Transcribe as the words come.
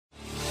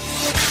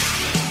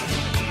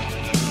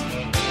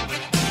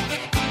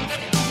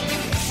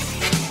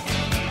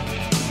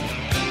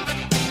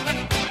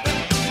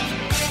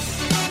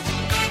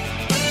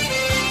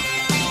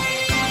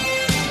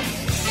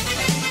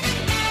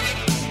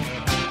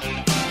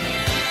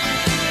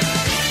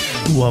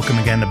Welcome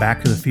again to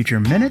Back to the Future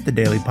Minute, the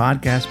daily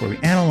podcast where we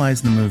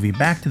analyze the movie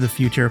Back to the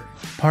Future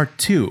Part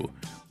 2,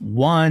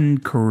 one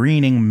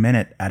careening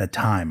minute at a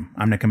time.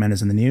 I'm Nick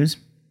Mendes in the news.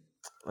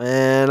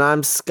 And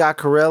I'm Scott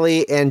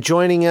Corelli, and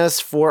joining us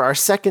for our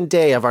second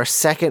day of our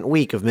second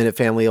week of Minute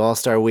Family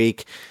All-Star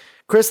Week,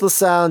 Chris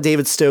LaSalle and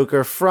David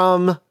Stoker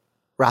from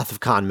Wrath of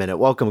Khan Minute.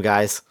 Welcome,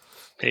 guys.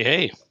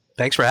 Hey.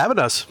 Thanks for having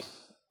us.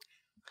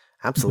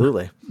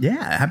 Absolutely.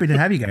 Yeah, happy to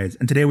have you guys.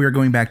 And today we are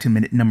going back to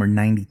minute number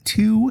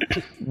 92,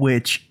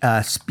 which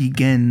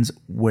begins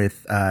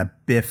with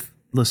Biff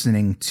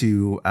listening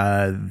to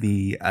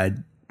the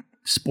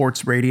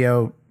sports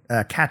radio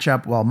catch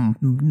up while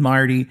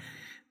Marty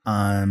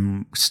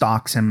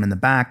stalks him in the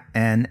back,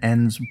 and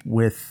ends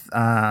with,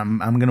 I'm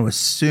going to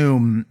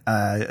assume,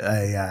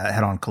 a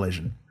head-on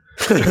collision.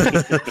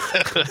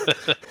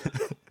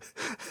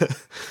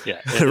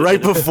 Yeah.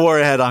 Right before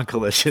a head-on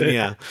collision,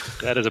 yeah.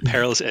 That is a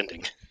perilous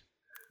ending.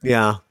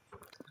 Yeah.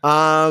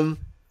 So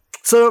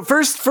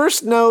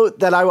first note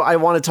that I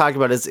want to talk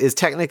about is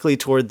technically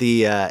toward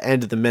the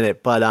end of the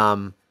minute, but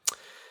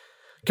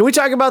can we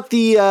talk about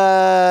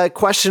the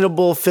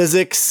questionable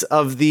physics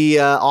of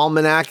the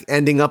almanac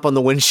ending up on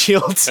the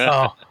windshield?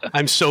 Oh,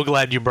 I'm so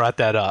glad you brought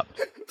that up.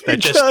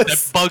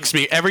 That bugs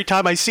me every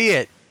time I see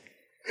it.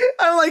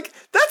 I'm like,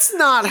 that's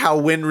not how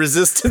wind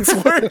resistance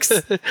works.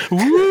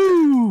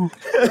 Woo!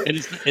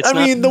 I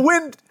mean, the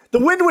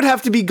wind would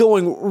have to be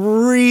going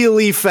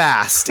really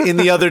fast in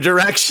the other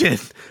direction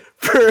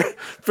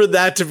for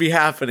that to be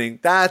happening.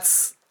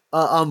 That's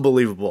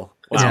unbelievable.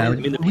 Wow. Yeah, I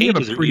mean, the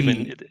pages are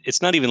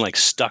it's not even like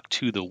stuck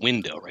to the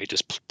window, right?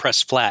 Just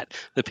press flat.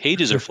 The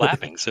pages are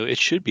flapping, so it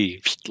should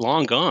be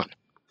long gone.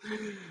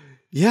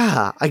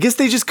 Yeah, I guess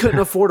they just couldn't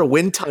afford a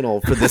wind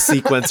tunnel for this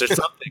sequence or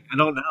something. I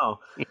don't know.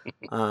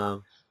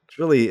 It's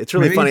really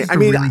Maybe funny. It's a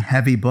really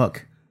heavy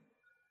book.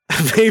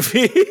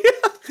 Maybe.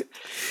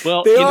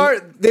 Well,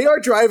 they are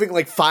driving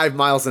like 5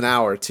 miles an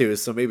hour too,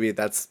 so maybe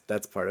that's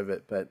part of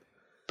it. But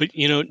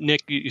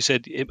Nick, you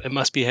said it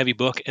must be a heavy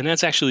book, and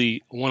that's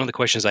actually one of the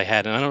questions I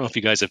had. And I don't know if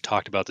you guys have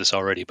talked about this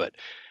already, but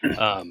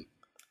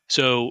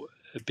so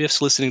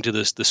Biff's listening to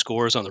the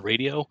scores on the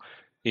radio.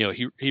 You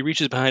know, he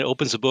reaches behind,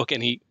 opens the book,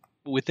 and he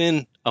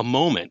within a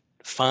moment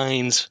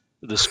finds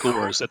the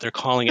scores that they're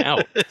calling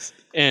out.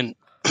 And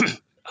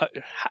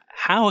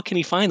how can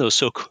he find those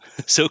so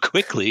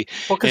quickly?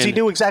 Well, because he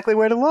knew exactly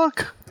where to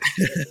look.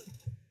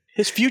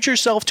 His future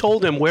self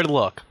told him where to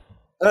look.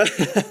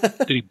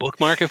 Did he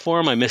bookmark it for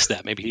him? I missed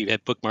that. Maybe he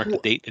had bookmarked the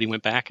date that he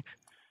went back.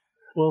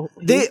 Well,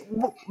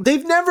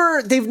 they've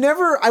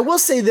never. I will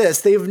say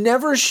this: they've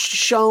never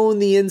shown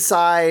the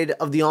inside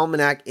of the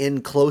almanac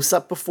in close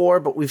up before,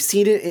 but we've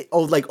seen it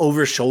like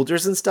over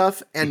shoulders and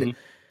stuff. And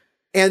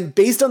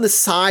based on the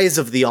size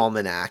of the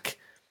almanac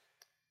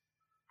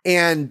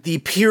and the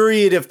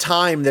period of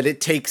time that it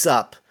takes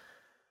up,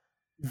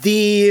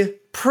 the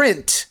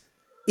print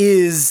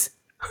is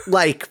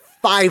like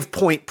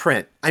 5-point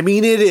print. I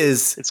mean,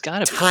 it's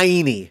gotta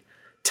be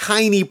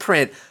tiny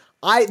print.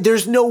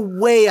 There's no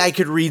way I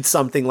could read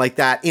something like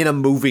that in a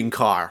moving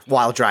car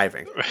while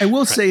driving. I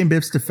will say, in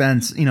Biff's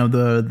defense, you know,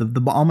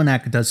 the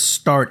almanac does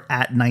start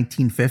at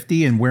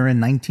 1950, and we're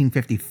in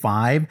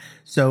 1955,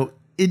 so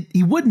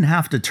he wouldn't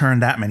have to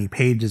turn that many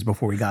pages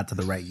before we got to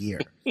the right year.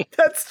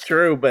 That's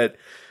true, but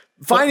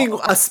finding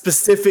a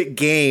specific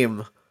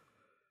game,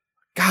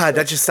 God,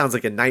 that just sounds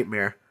like a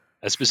nightmare.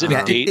 A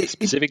specific date, a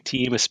specific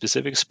team, a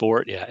specific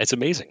sport. Yeah, it's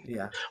amazing.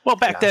 Yeah. Well,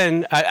 back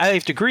then, I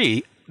have to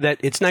agree that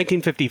it's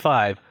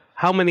 1955.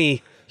 How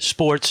many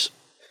sports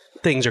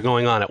things are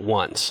going on at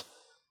once?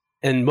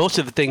 And most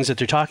of the things that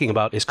they're talking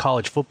about is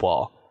college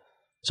football.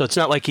 So it's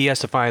not like he has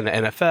to find the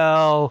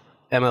NFL,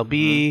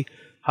 MLB,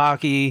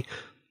 hockey.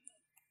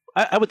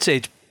 I would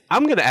say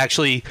I'm going to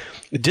actually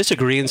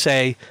disagree and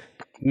say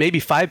maybe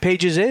 5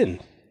 pages in.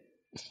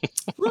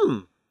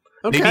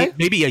 Okay.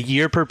 Maybe a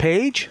year per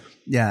page.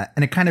 Yeah,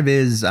 and it kind of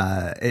is.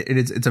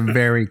 It's a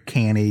very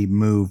canny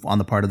move on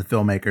the part of the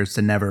filmmakers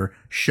to never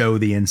show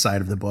the inside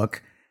of the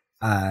book.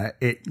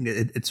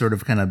 It sort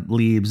of kind of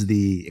leaves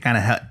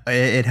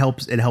it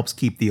helps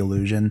keep the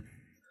illusion.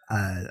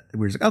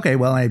 We're just like, okay,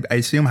 well, I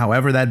assume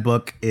however that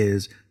book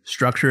is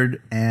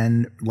structured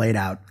and laid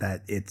out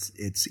that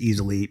it's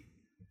easily.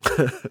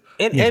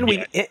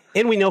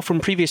 and we know from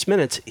previous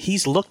minutes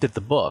he's looked at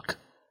the book,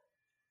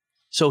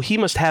 so he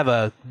must have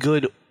a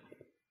good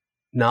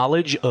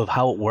knowledge of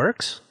how it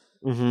works.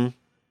 Mm-hmm.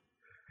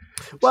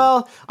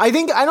 Well, I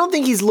don't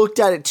think he's looked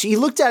at it. He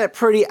looked at it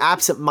pretty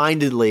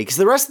absent-mindedly, because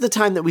the rest of the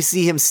time that we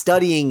see him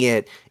studying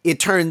it, it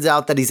turns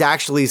out that he's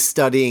actually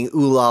studying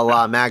Ooh La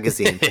La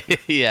magazine.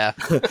 Yeah.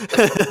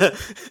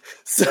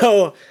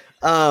 So,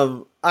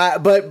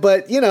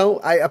 but you know,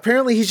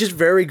 apparently he's just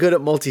very good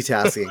at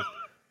multitasking.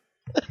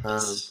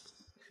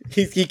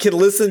 He can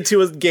listen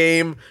to a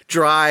game,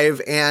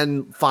 drive,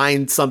 and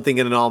find something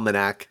in an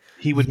almanac.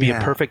 He would be a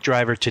perfect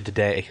driver to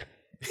today.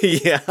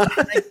 Yeah.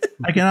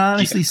 I can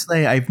honestly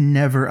say I've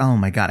never, oh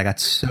my God, I got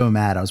so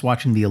mad. I was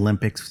watching the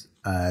Olympics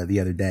the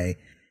other day,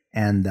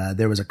 and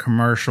there was a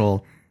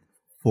commercial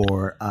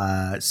for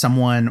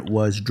someone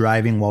was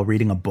driving while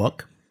reading a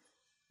book,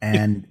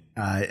 and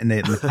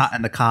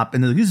the cop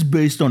and they're like, this is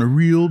based on a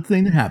real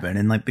thing that happened,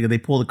 and like they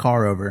pull the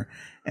car over,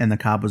 and the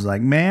cop was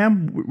like,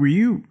 "Ma'am, were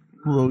you,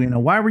 well,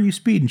 why were you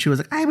speeding?" She was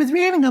like, "I was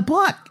reading a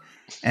book."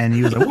 And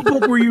he was like, "What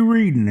book were you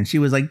reading?" And she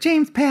was like,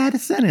 "James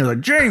Patterson." And he was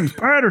like, "James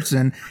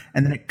Patterson."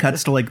 And then it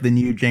cuts to like the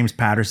new James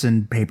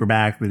Patterson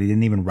paperback that he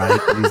didn't even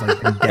write. He's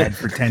like been dead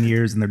for 10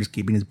 years and they're just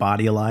keeping his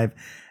body alive.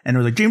 And it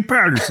was like, "James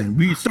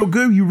Patterson, so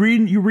good. You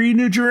reading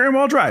it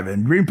while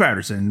driving. James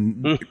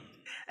Patterson."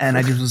 And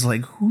I just was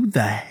like, who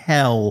the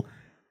hell?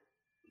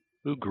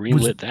 Who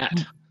greenlit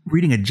that?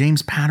 Reading a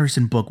James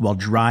Patterson book while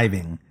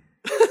driving.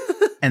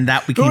 And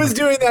that became who is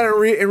doing that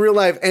in real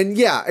life? And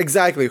yeah,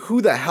 exactly.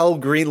 Who the hell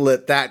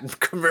greenlit that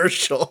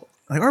commercial?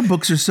 Like, our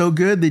books are so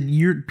good that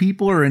your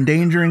people are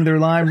endangering their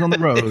lives on the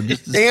road.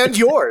 And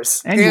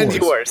yours. And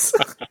yours.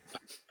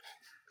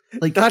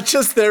 Like, not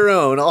just their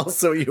own,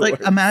 also yours.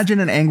 Like, imagine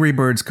an Angry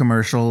Birds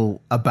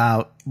commercial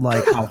about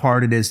like how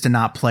hard it is to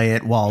not play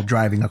it while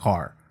driving a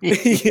car.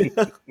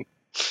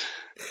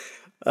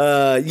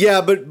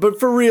 Yeah, but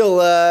for real,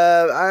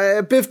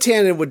 Biff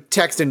Tannen would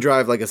text and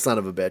drive like a son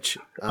of a bitch.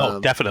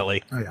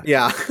 Definitely. Oh,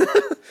 yeah.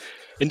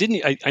 And didn't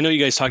he, I know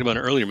you guys talked about it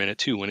earlier minute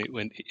too.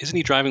 When isn't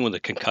he driving with a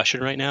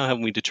concussion right now?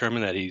 Haven't we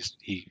determined that he's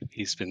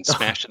been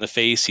smashed in the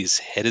face? His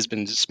head has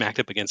been smacked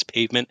up against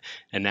pavement,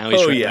 and now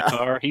he's driving a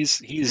car. He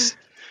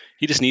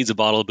just needs a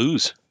bottle of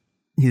booze.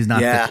 He's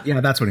not.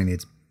 Yeah, that's what he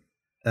needs.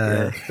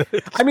 I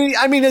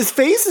mean, his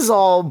face is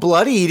all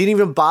bloody. He didn't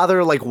even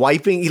bother like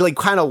wiping. He like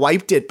kind of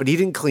wiped it, but he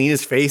didn't clean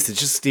his face. It's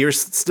just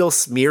still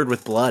smeared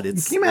with blood.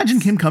 Can you imagine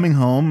him coming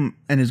home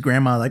and his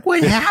grandma like,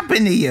 "What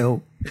happened to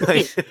you,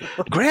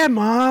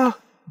 Grandma?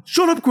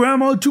 Shut up,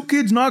 Grandma. 2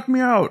 kids knocked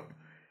me out."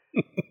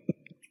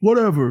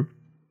 Whatever.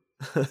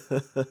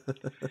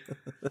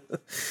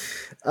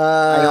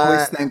 I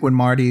always think when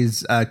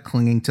Marty's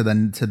clinging to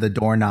the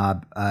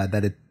doorknob,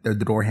 that the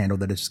door handle,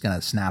 that it's just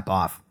gonna snap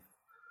off.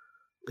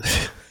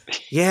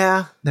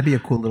 Yeah, that'd be a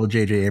cool little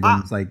J.J.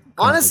 Abrams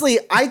honestly,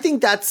 I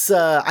think it's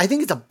a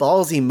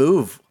ballsy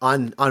move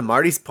on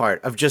Marty's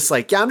part of just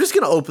like, yeah, I'm just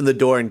gonna open the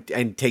door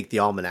and take the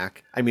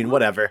almanac. I mean,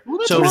 whatever. Well,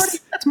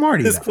 that's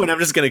Marty. At this point, I'm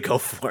just gonna go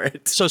for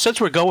it. So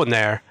since we're going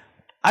there,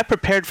 I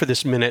prepared for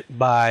this minute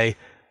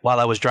while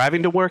I was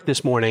driving to work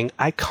this morning,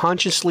 I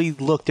consciously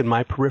looked in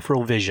my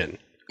peripheral vision,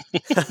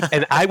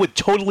 and I would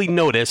totally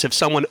notice if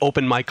someone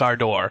opened my car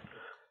door.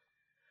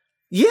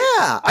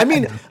 Yeah, I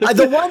mean,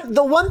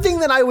 the one thing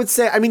that I would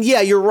say, I mean,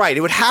 yeah, you're right.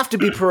 It would have to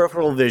be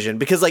peripheral vision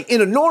because, like,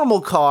 in a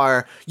normal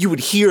car, you would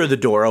hear the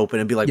door open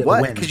and be like,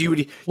 "What?" Because you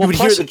would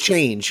hear the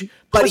change.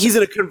 But he's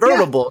in a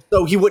convertible,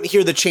 so he wouldn't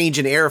hear the change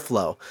in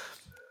airflow.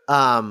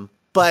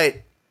 But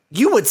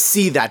you would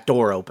see that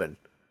door open.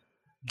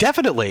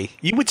 Definitely,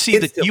 you would see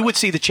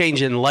the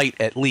change in light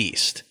at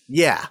least.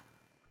 Yeah.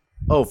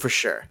 Oh, for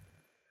sure.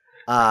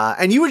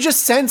 And you would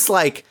just sense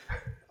like.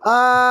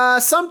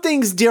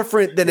 Something's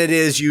different than it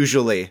is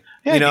usually.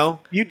 Yeah, you know,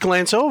 you'd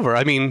glance over.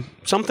 I mean,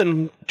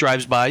 something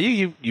drives by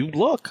you. You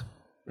look.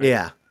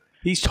 Yeah,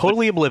 he's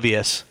totally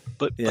oblivious.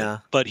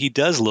 But he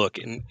does look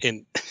in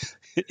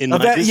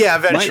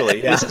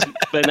eventually.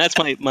 But that's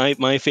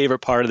my favorite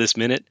part of this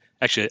minute.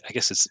 Actually, I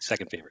guess it's the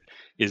second favorite.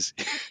 Is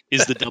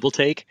the double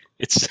take?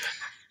 It's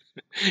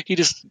he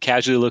just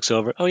casually looks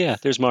over. Oh yeah,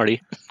 there's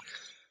Marty,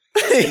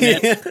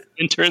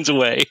 and turns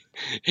away,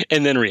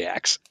 and then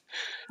reacts.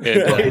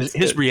 And,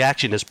 his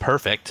reaction is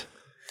perfect.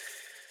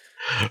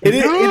 It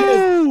is.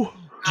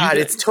 God,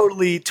 it's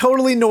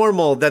totally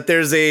normal that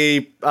there's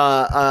a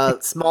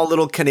small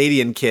little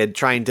Canadian kid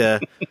trying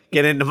to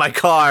get into my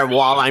car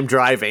while I'm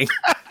driving.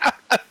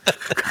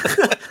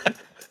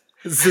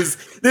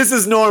 This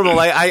is normal.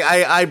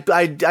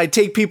 I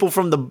take people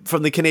from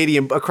the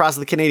Canadian across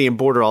the Canadian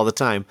border all the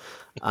time.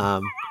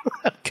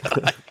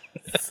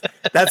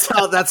 That's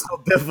how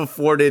Biff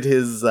afforded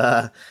his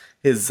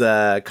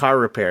car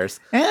repairs.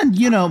 And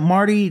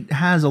Marty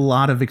has a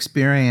lot of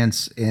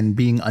experience in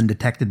being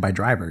undetected by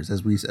drivers,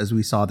 as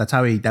we saw. That's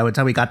how he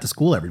got to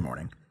school every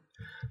morning.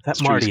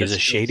 That Marty is a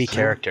shady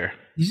character.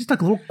 He's just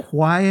like a little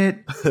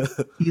quiet.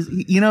 He's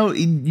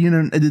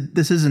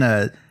this isn't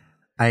a.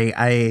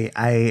 I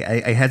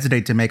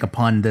hesitate to make a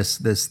pun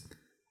this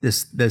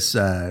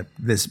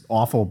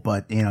awful,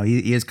 but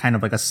he is kind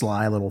of like a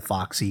sly little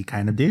foxy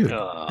kind of dude.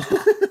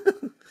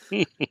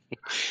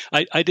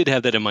 I did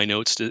have that in my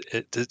notes.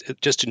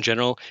 Just in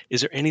general,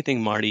 is there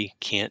anything Marty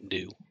can't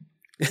do?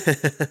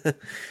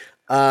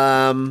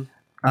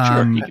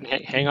 Sure, he can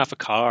hang off a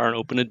car and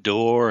open a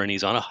door, and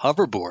he's on a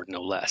hoverboard,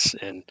 no less.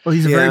 And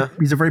he's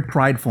a very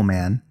prideful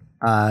man.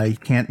 He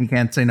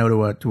can't say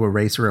no to a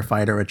race or a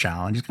fight or a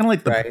challenge. He's kind of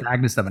like the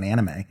protagonist of an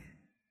anime.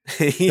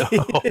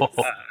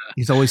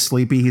 He's always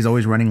sleepy. He's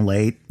always running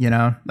late.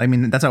 I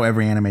mean, that's how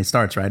every anime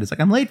starts, right? It's like,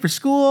 I'm late for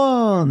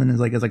school, and then it's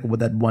like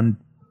with that one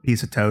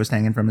piece of toast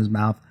hanging from his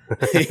mouth.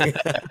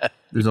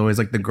 There's always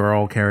like the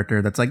girl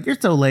character that's like, "You're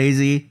so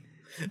lazy,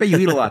 but you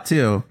eat a lot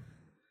too."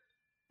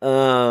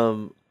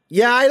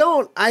 Yeah,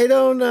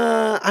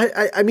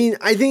 I mean,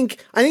 I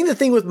think the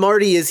thing with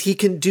Marty is he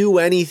can do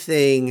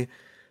anything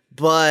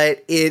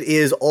but it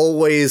is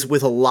always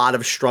with a lot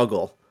of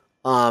struggle.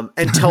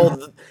 Until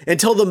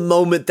the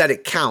moment that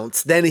it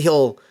counts, then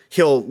he'll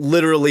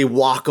literally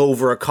walk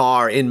over a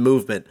car in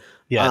movement.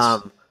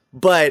 Yes.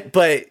 But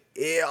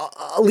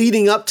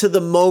leading up to the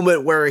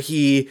moment where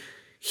he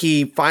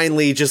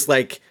finally just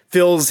like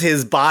fills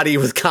his body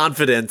with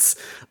confidence,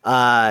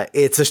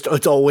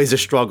 it's always a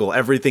struggle.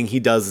 Everything he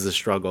does is a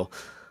struggle.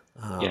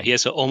 He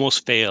has to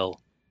almost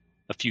fail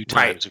a few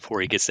times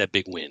before he gets that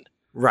big win.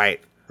 Right.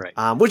 Right.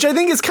 Which I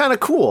think is kind of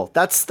cool.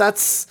 I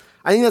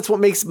think that's what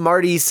makes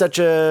Marty such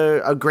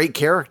a great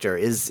character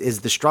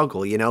is the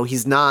struggle. You know,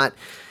 he's John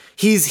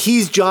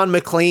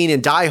McClane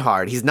in Die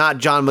Hard. He's not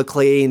John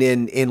McClane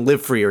in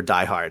Live Free or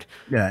Die Hard.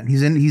 Yeah,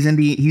 he's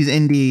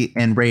Indy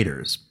and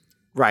Raiders.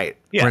 Right.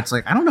 Yeah. Where it's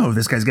like, I don't know if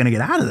this guy's gonna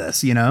get out of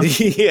this, you know?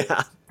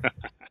 Yeah.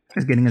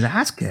 He's getting his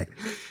ass kicked.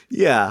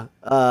 Yeah.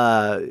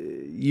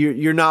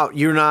 You're not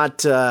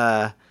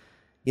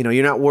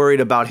worried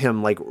about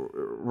him like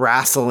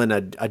wrestling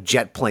a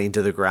jet plane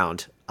to the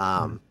ground.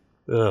 Or,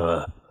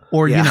 the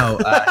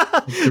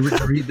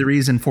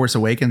reason Force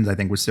Awakens, I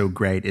think, was so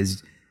great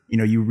is,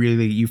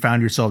 you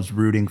found yourselves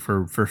rooting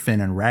for Finn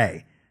and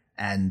Rey,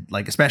 and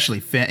like, especially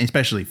Finn. I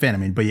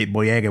mean,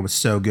 Boyega was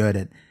so good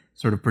at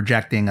sort of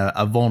projecting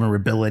a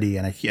vulnerability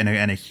and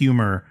a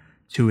humor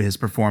to his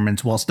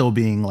performance while still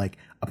being like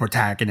a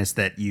protagonist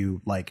that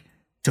you like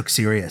took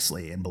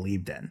seriously and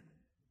believed in.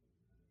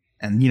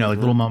 And, like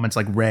little moments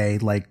like Rey,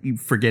 like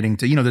forgetting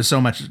to, there's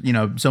so much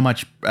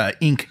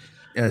ink.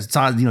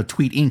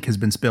 Tweet ink has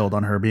been spilled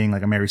on her being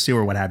like a Mary Sue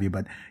or what have you,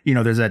 but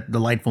there's that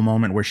delightful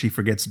moment where she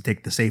forgets to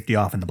take the safety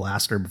off in the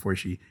blaster before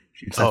she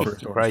shoots.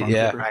 Right.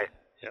 Yep.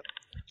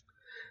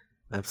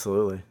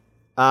 Absolutely.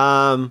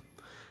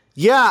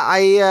 This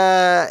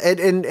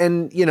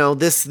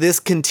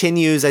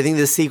continues. I think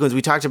this sequence,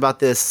 we talked about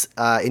this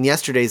in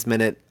yesterday's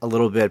minute a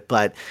little bit,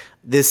 but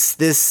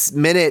this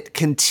minute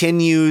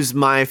continues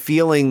my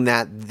feeling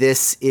that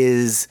this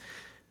is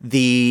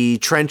the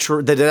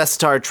Death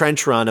Star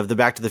trench run of the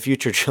Back to the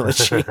Future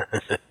trilogy.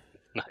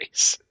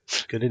 Nice.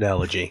 Good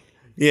analogy.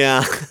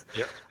 Yeah.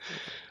 Yep.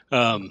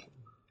 I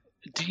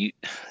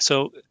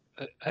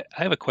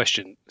have a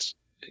question.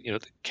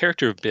 The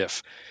character of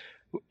Biff,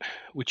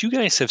 would you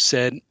guys have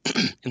said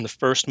in the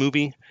first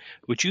movie,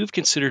 would you have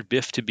considered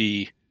Biff to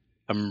be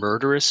a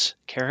murderous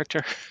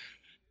character?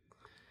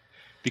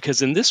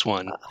 Because in this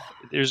one,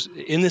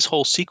 in this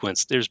whole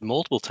sequence, there's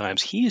multiple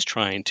times he's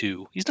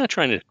not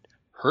trying to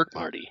hurt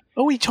Marty.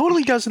 Oh, he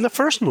totally does in the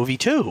first movie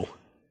too. Did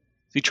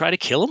he try to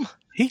kill him?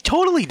 He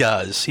totally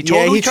does. He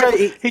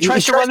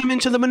tries to run him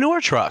into the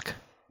manure truck.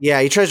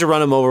 Yeah, he tries to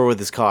run him over with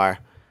his car.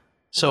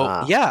 So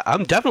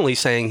I'm definitely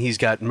saying he's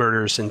got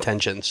murderous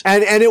intentions.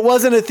 And it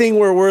wasn't a thing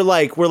where we're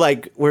like,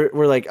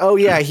 oh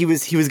yeah, he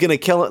was gonna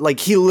kill it. Like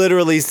he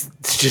literally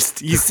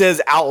he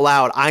says out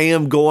loud, "I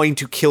am going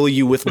to kill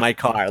you with my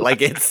car."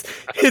 Like it's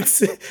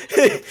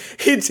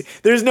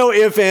there's no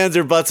ifs, ands,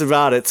 or buts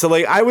about it. So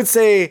like I would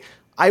say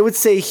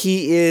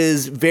he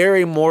is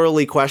very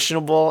morally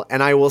questionable,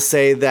 and I will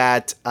say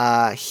that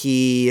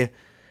he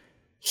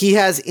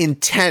has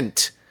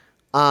intent,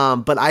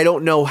 but I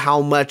don't know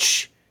how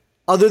much.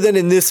 Other than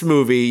in this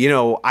movie,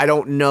 I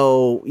don't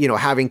know,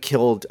 having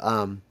killed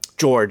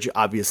George,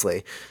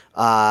 obviously,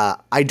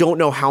 I don't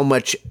know how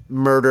much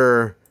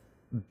murder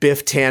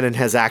Biff Tannen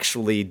has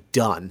actually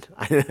done.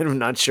 I'm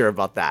not sure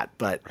about that,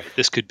 but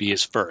this could be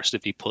his first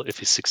if he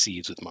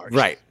succeeds with Marge.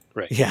 Right.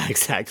 Yeah,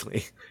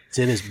 exactly. It's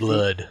in his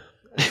blood.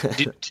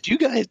 Did you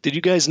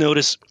guys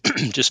notice,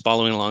 just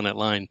following along that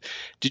line,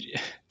 did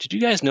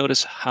you guys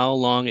notice how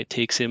long it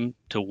takes him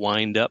to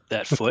wind up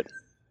that foot?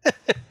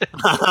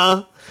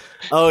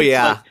 Oh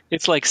yeah,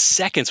 it's like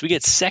seconds. We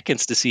get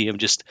seconds to see him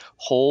just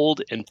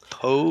hold and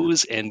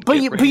pose and. But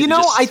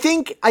I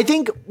think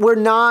we're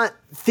not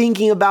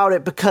thinking about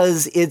it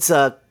because it's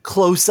a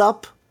close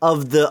up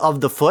of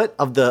the foot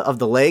of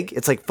the leg.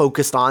 It's like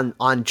focused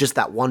on just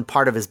that one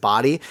part of his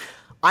body.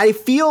 I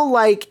feel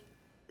like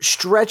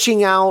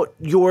stretching out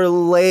your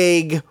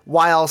leg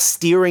while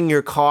steering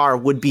your car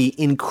would be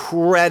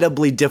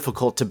incredibly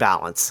difficult to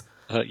balance.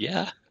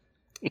 Yeah.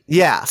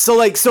 Yeah,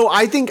 so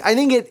I think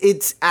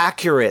it's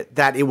accurate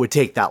that it would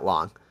take that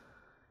long.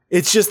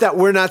 It's just that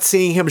we're not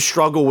seeing him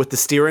struggle with the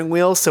steering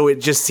wheel, so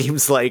it just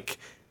seems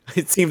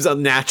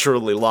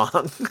unnaturally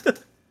long.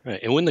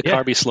 Right, and wouldn't the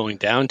car be slowing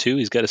down too?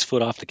 He's got his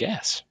foot off the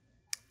gas.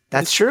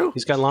 That's true.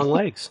 He's got long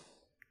legs.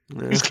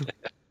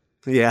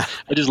 Yeah,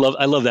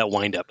 I love that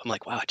wind up. I'm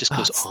like, wow, it just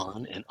goes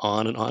on and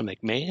on and on. I'm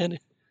like, man.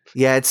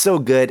 Yeah, it's so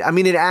good. I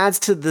mean, it adds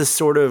to the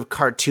sort of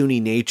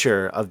cartoony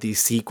nature of these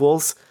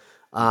sequels.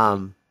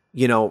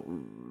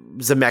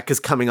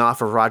 Zemeckis coming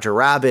off of Roger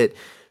Rabbit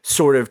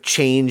sort of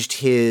changed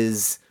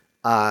his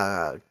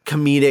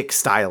comedic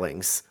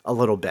stylings a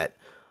little bit.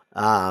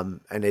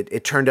 And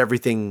it turned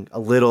everything a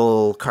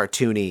little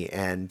cartoony.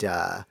 And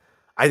I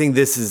think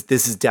this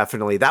is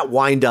definitely, that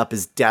wind up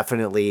is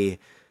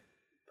definitely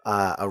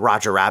a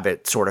Roger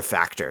Rabbit sort of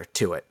factor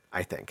to it,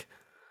 I think.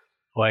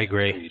 Oh, I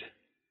agree.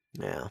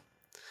 Yeah.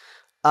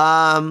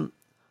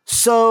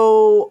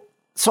 So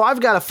So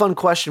I've got a fun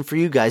question for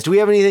you guys. Do we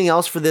have anything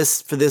else for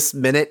this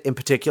minute in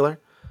particular?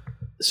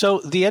 So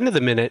the end of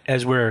the minute,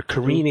 as we're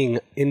careening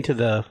into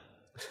the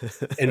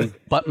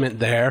embutment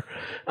there,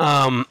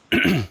 why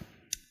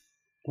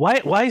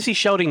is he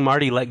shouting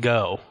 "Marty, let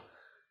go"?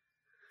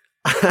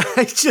 I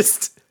Let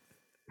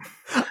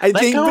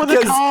think go of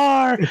the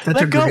car.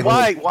 Let go.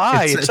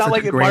 Why? It's not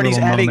like Marty's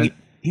adding. Moment.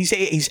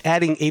 He's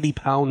adding 80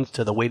 pounds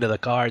to the weight of the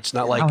car. It's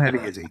not like How heavy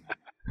is he?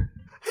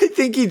 I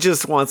think he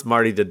just wants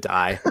Marty to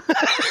die.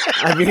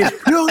 I mean,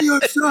 Kill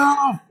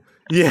yourself.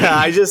 yeah,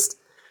 I think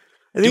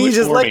you it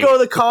just for let me. go of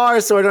the car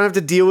so I don't have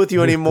to deal with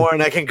you anymore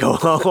and I can go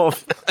home.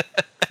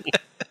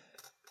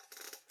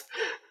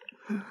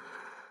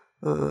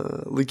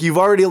 Like, you've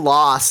already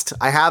lost.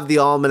 I have the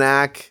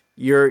almanac.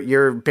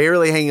 You're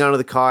barely hanging onto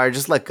the car.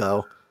 Just let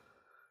go.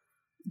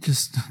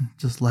 Just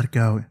let it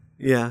go.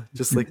 Yeah,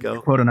 just let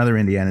go. Quote another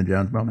Indiana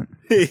Jones moment.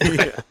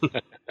 Yeah.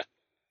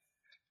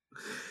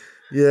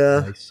 Yeah.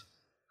 Nice.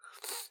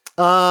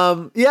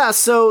 Yeah,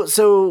 so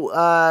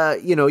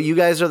you know, you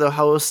guys are the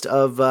host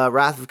of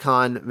Wrath of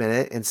Khan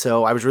Minute, and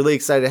so I was really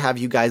excited to have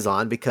you guys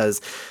on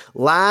because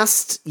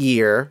last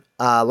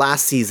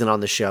season on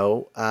the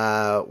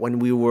show, when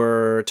we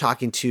were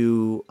talking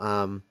to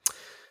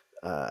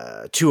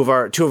two of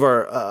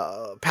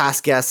our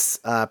past guests,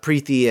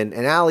 Preeti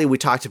and Ali, we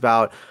talked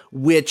about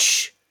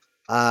which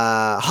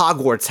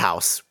Hogwarts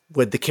house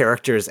would the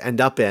characters end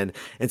up in.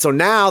 And so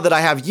now that I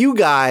have you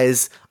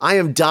guys, I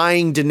am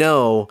dying to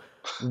know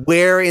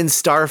where in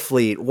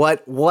Starfleet,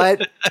 what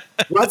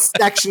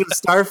section of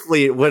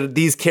Starfleet would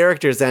these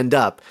characters end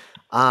up?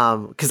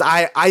 Because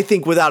I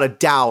think without a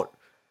doubt,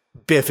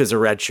 Biff is a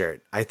red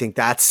shirt. I think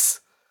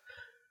that's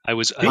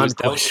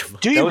unquestionable.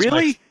 Do you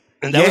really?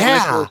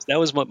 That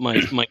was what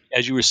my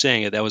as you were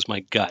saying it, that was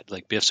my gut.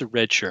 Like, Biff's a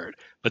red shirt,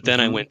 but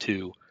then I went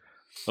to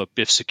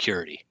Biff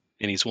Security,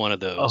 and he's one of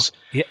those. Oh,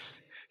 yeah.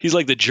 He's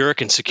like the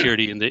jerk in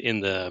Security in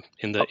the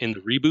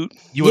reboot.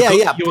 You were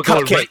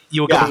Cupcake.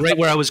 going right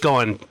where I was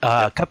going.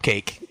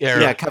 Cupcake.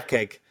 Yeah,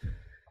 Cupcake.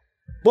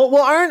 Well,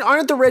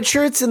 aren't the red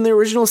shirts in the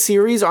original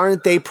series?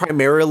 Aren't they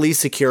primarily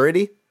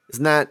security?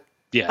 Isn't that?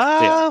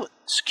 Yeah.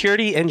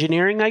 Security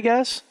engineering, I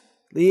guess.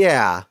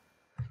 Yeah.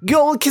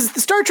 Because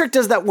the Star Trek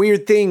does that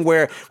weird thing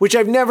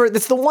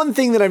that's the one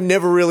thing that I've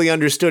never really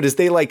understood is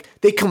they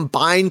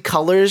combine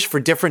colors for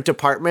different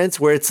departments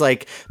where it's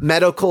like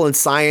medical and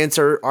science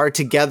are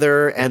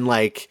together and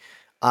like,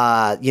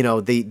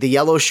 the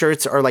yellow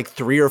shirts are like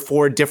 3 or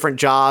 4 different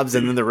jobs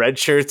and then the red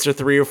shirts are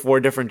 3 or 4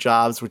 different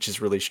jobs, which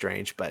is really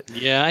strange, but.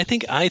 Yeah, I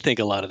think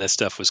a lot of that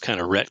stuff was kind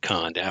of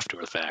retconned after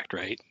the fact,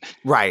 right?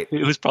 Right.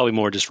 It was probably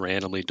more just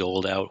randomly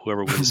doled out.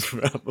 Whoever was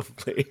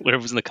Probably.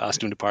 whatever was in the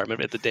costume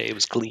department at the day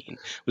was clean.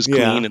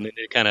 And then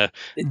they kind of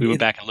we went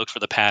back and looked for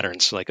the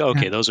patterns. Like,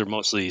 okay, those are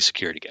mostly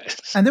security guys.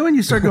 And then when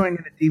you start going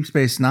into Deep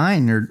Space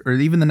Nine or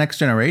even the Next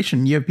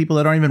Generation, you have people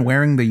that aren't even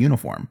wearing the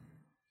uniform.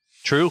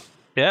 True.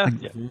 Yeah.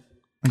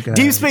 Like,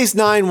 Deep Space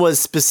Nine was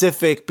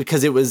specific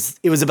because it was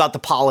about the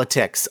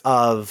politics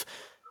of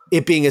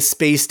it being a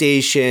space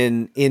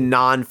station in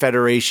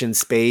non-Federation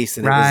space.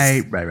 And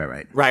right.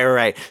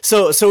 Right.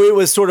 So it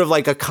was sort of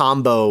like a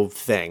combo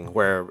thing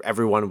where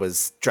everyone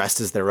was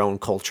dressed as their own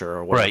culture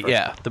or whatever. Right,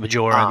 yeah. The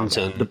Bajorans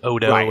and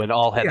Odo and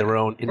all had their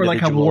own individual. Or like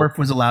how Worf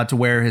was allowed to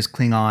wear his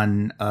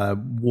Klingon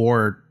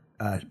war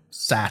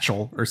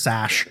satchel or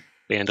sash.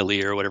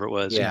 Bandolier or whatever it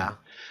was. Yeah.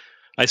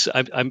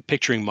 I'm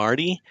picturing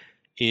Marty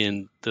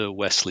in the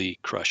Wesley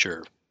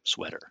Crusher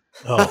sweater.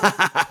 Oh,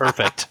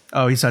 perfect.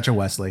 Oh, he's such a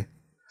Wesley.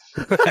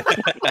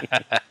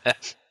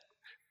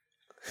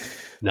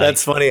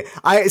 That's funny.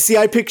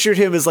 I pictured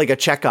him as like a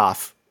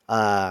Chekhov.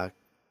 Oh,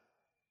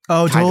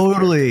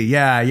 totally.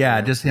 Yeah.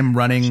 Just him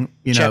running,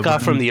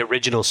 Chekhov from the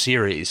original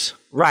series.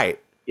 Right.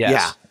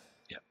 Yes.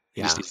 Yeah.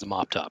 He just needs the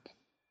mop top.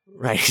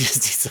 Right. He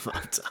just needs a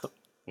mop top.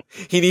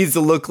 He needs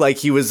to look like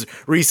he was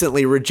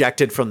recently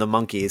rejected from the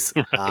monkeys.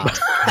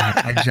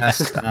 I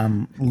just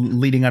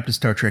leading up to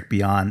Star Trek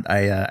Beyond,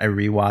 I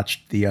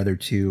rewatched the other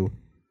 2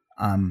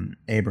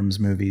 Abrams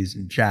movies,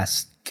 and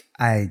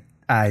I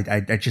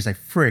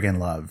friggin'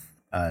 love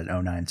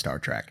 09 Star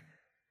Trek.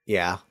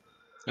 Yeah.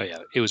 Oh yeah,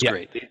 it was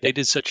great. They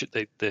did such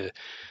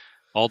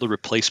all the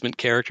replacement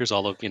characters,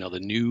 all of the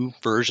new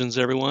versions.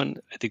 Everyone,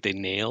 I think they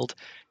nailed.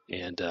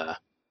 And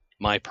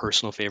my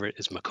personal favorite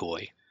is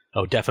McCoy.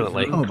 Oh,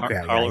 definitely.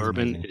 Carl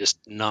Urban, it just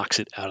knocks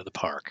it out of the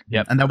park.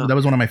 Yep. And that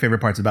was one of my favorite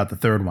parts about the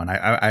third one.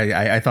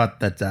 I thought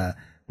that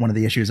one of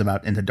the issues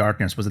about Into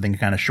Darkness was that they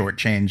kind of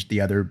shortchanged the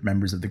other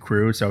members of the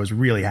crew. So I was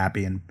really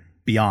happy in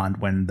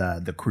Beyond when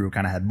the crew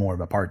kind of had more of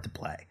a part to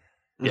play.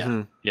 Yeah.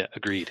 Mm-hmm. Yeah.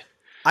 Agreed.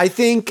 I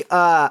think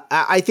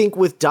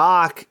with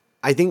Doc,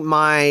 I think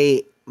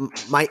my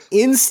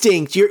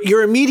instinct,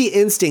 your immediate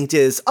instinct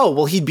is, oh,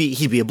 well, he'd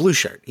be a blue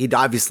shirt. He'd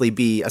obviously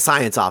be a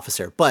science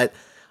officer, but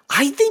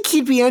I think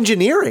he'd be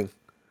engineering.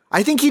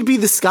 I think he'd be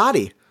the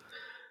Scotty.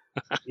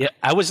 Yeah,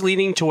 I was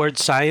leaning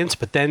towards science,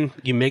 but then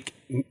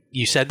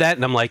you said that,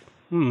 and I'm like,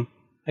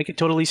 I could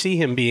totally see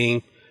him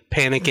being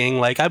panicking,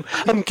 like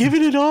I'm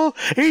giving it all.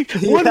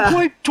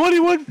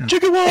 1.21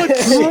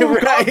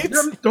 gigawatts.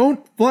 Right?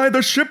 Don't fly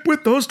the ship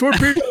with those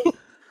torpedoes.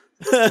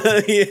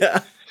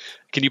 Yeah.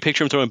 Can you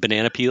picture him throwing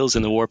banana peels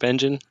in the warp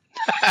engine?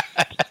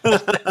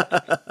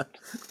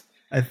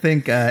 I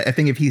think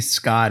if he's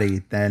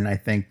Scotty, then I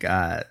think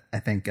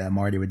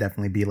Marty would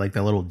definitely be like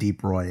the little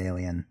Deep Roy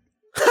alien.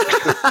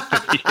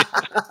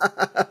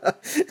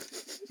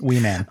 Wee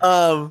man.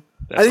 I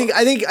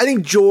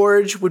think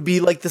George would be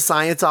like the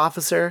science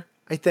officer.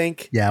 I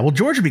think. Yeah. Well,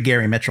 George would be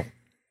Gary Mitchell.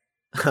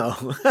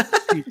 Oh,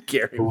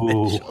 Gary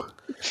Mitchell.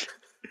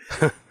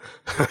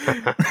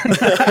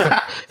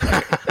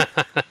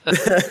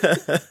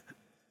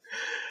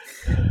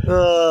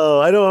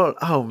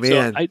 Oh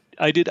man. So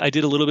I did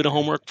a little bit of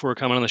homework before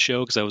coming on the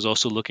show because I was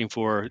also looking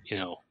for,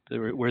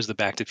 where's the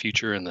Back to the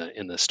Future and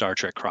the Star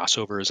Trek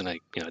crossovers, and I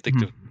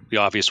think the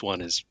obvious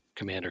one is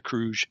Commander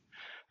Krug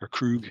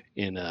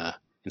in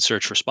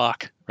Search for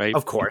Spock, right?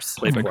 Of course.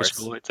 Played by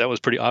Christopher Lloyd. That was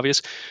pretty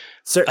obvious.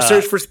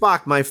 Search for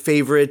Spock, my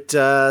favorite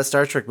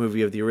Star Trek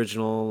movie of the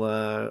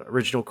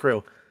original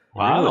crew.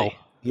 Wow. Really?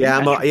 Yeah,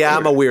 I'm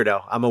a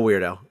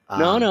weirdo.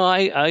 No,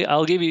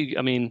 I'll give you.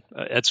 I mean,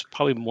 that's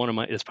probably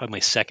my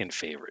second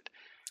favorite.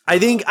 I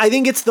think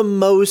it's the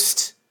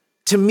most.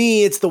 To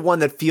me, it's the one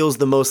that feels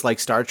the most like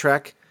Star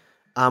Trek.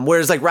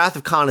 Whereas like Wrath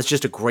of Khan is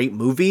just a great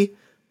movie,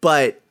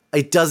 but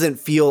it doesn't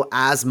feel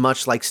as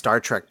much like Star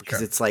Trek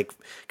because it's like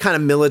kind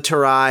of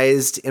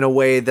militarized in a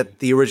way that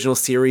the original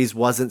series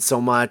wasn't so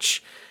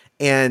much.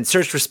 And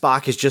Search for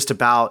Spock is just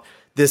about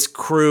this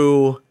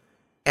crew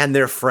and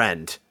their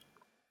friend,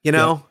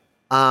 and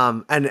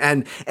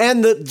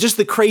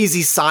the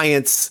crazy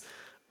science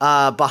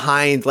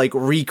behind like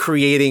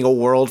recreating a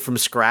world from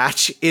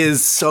scratch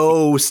is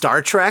so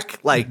Star Trek.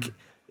 Like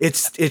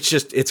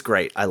it's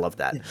great. I love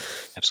that.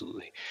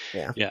 Absolutely.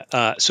 Yeah.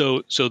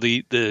 So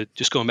the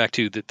just going back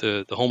to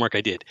the homework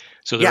I did.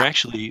 So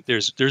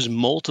there's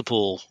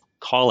multiple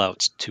call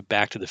outs to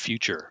Back to the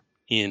Future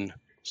in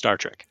Star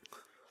Trek.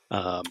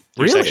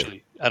 Really?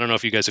 Actually, I don't know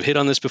if you guys have hit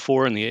on this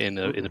before in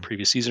the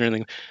previous season or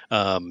anything.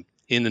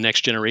 In the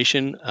Next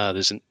Generation,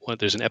 there's an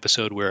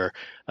episode where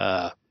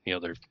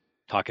they're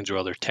talking through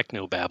all their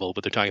techno babble,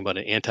 but they're talking about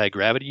an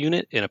anti-gravity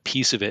unit, and a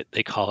piece of it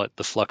they call it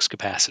the flux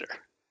capacitor.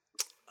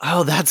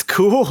 Oh, that's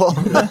cool.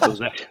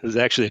 There's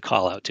actually a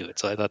call out to it,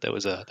 so I thought that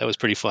was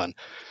pretty fun.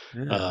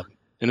 Yeah.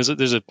 And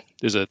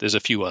there's a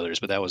few others,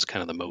 but that was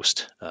kind of the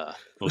most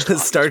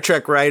Star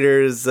Trek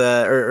writers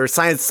or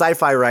science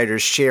sci-fi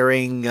writers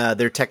sharing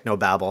their techno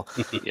babble.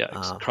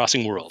 Yeah,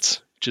 crossing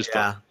worlds, just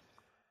fun.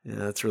 Yeah,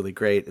 that's really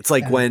great. It's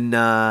like when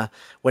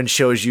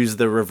shows use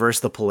the reverse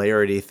the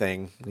polarity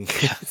thing.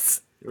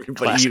 Everybody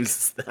Classic.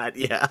 uses that.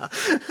 Yeah.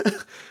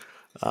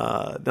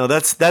 No,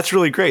 that's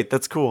really great.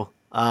 That's cool.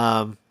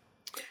 Both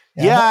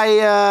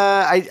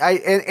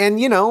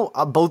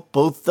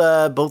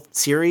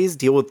series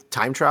deal with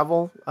time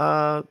travel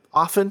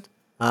often,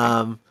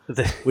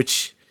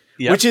 which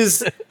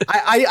is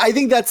I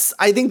think that's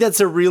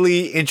a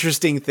really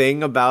interesting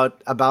thing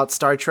about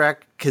Star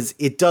Trek because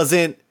it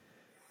doesn't.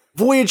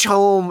 Voyage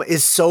Home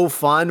is so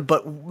fun,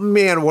 but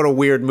man, what a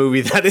weird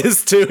movie that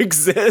is to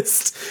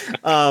exist.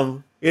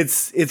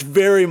 It's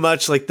very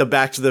much like the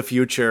Back to the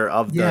Future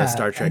of the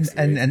Star Trek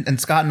series. And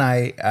Scott and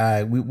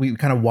I we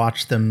kind of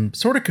watched them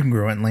sort of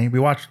congruently. We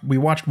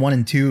watched 1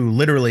 and 2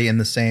 literally in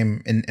the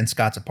same in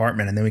Scott's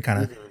apartment, and then we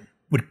kind of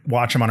would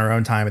watch them on our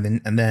own time,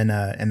 and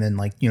then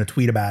like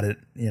tweet about it,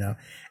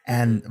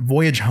 And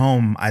Voyage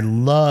Home, I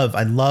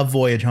love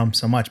Voyage Home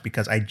so much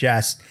because I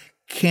just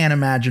can't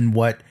imagine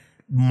what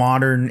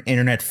modern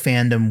internet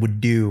fandom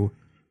would do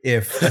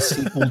if a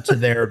sequel to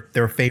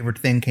their favorite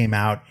thing came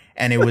out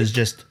and it was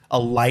just a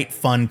light,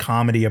 fun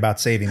comedy about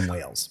saving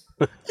whales.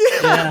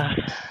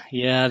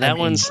 Yeah, that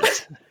one's.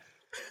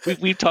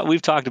 We've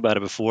talked about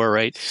it before,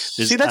 right?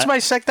 That's my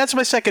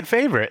second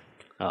favorite.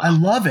 I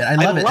love it. I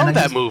love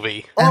that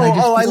movie.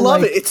 I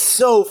love it. It's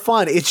so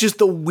fun. It's just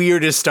the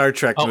weirdest Star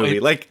Trek movie.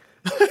 I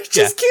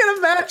just can't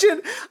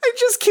imagine.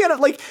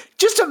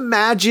 Just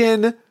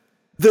imagine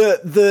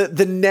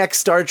the next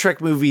Star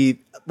Trek movie,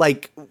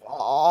 like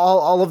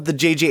all of the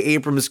J.J.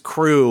 Abrams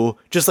crew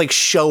just like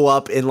show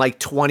up in like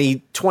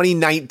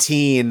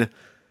 2019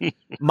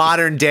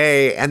 modern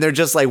day, and they're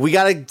just like, we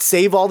gotta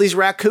save all these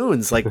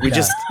raccoons. Like we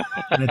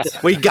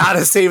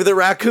gotta save the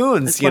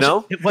raccoons.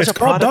 It was a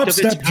product of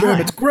its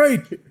time. It's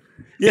great.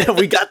 Yeah,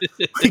 we got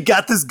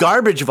this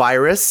garbage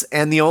virus,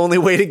 and the only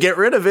way to get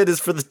rid of it is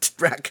for the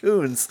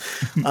raccoons.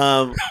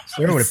 So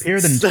it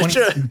appeared in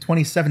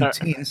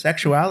 2017.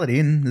 Sexuality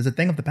is a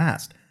thing of the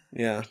past.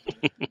 Yeah,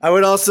 I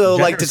would also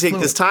like to take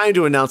this time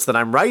to announce that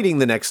I'm writing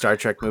the next Star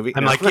Trek movie.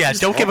 I'm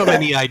don't give them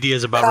any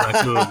ideas about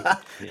raccoon.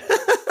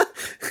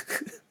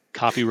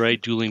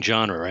 Copyright dueling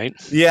genre, right?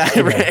 Yeah,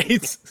 right.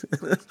 It's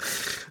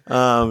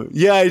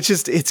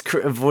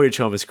Voyage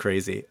Home is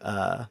crazy.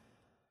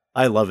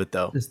 I love it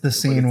though. It's the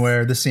scene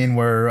where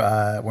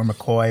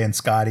McCoy and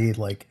Scotty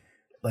like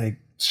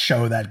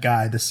show that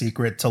guy the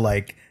secret to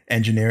like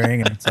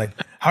engineering, and it's like,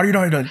 How do you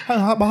know?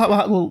 How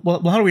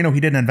do we know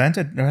he didn't invent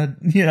it?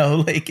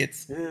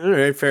 It's All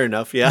right, fair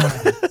enough. Yeah.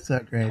 so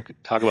great.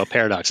 Talk about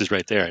paradoxes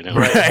right there. I know.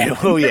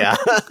 Right. Oh yeah.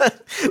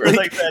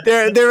 Like,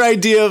 their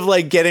idea of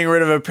like getting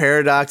rid of a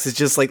paradox is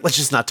just like, let's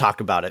just not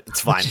talk about it.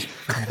 It's fine.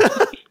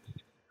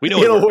 We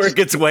know It'll it works. work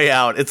its way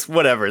out. It's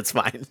whatever. It's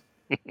fine.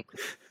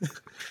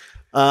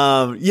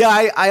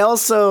 I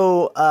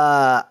also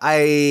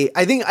I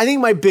think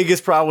my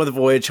biggest problem with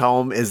Voyage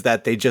Home is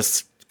that they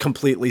just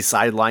completely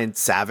sidelined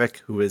Savick,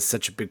 who is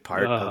such a big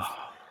part of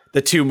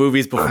the two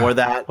movies before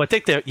that. Well, I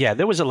think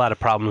there was a lot of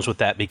problems with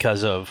that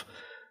because of,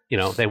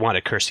 they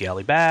wanted Kirstie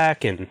Alley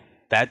back, and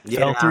that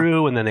fell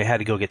through, and then they had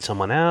to go get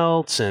someone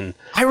else, and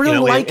I really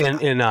like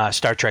in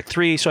Star Trek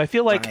 3. So I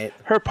feel like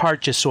her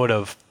part just sort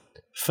of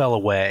fell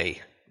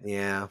away.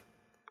 Yeah.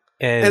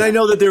 And I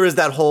know that there was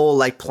that whole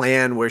like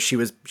plan where she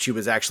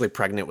was actually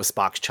pregnant with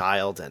Spock's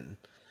child, and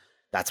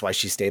that's why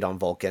she stayed on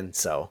Vulcan.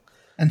 So,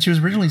 and she was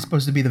originally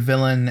supposed to be the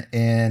villain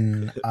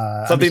in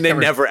something they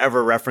never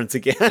ever reference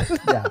again.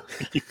 Yeah.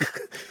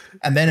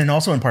 And then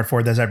also in part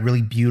 4, there's that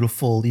really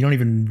beautiful. You don't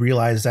even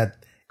realize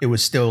that it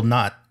was still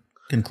not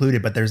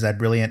concluded, but there's that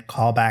brilliant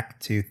callback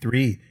to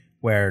 3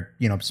 where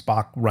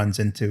Spock runs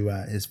into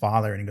his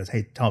father and he goes,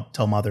 "Hey,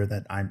 tell mother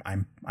that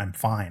I'm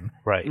fine."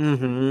 Right.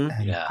 Mm-hmm.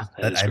 And Yeah,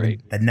 that is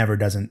great. That never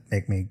doesn't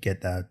make me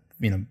get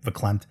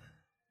verklempt.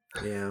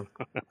 Yeah.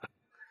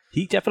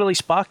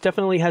 Spock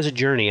definitely has a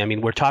journey. I mean,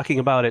 we're talking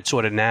about it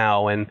sort of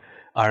now and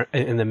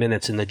in the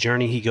minutes and the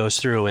journey he goes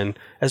through. And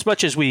as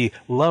much as we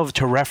love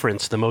to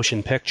reference the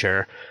motion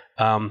picture,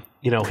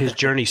 his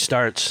journey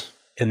starts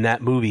in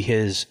that movie.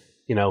 His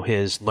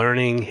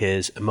learning,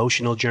 his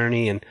emotional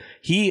journey, and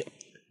he,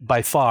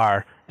 by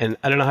far, and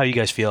I don't know how you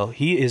guys feel,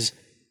 he is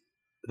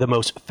the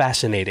most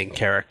fascinating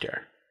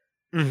character.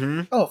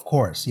 Mm-hmm. Oh, of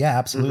course. Yeah,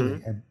 absolutely.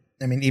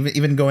 Mm-hmm. I mean,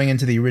 even going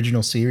into the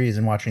original series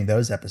and watching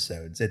those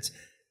episodes, it's,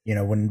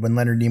 when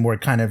Leonard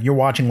Nimoy you're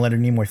watching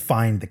Leonard Nimoy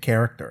find the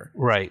character.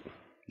 Right.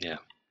 Yeah.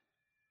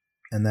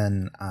 And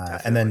then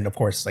of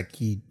course, like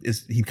he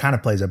kind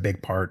of plays a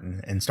big part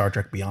in Star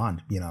Trek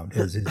Beyond.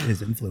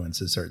 His influence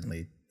is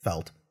certainly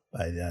felt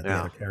by the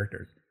other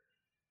characters.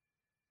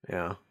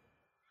 Yeah.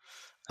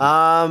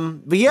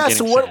 But yeah,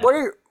 so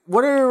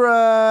what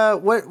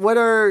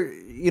are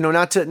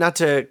not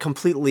to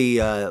completely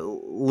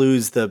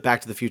lose the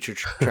Back to the Future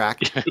track.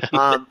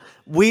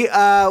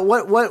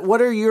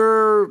 What are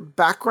your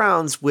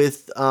backgrounds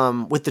with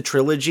the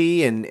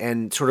trilogy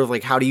and sort of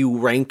like how do you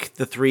rank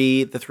the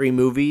three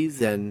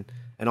movies and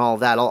all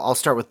of that? I'll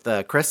start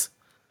with Chris.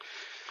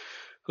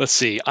 Let's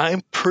see.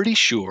 I'm pretty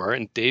sure,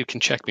 and Dave can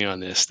check me on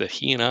this, that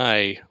he and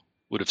I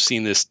would have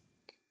seen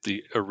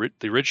the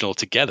original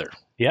together.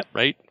 Yep.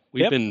 Right.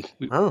 We've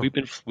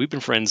been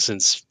friends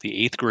since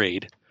the 8th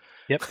grade.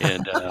 Yep.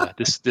 And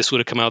this would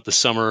have come out the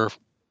summer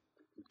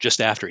just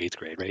after 8th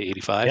grade, right?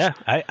 85. Yeah.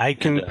 I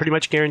can pretty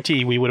much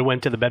guarantee we would have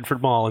went to the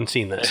Bedford Mall and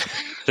seen this.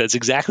 That's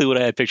exactly what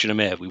I had pictured him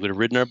at. We would have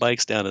ridden our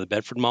bikes down to the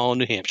Bedford Mall in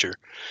New Hampshire,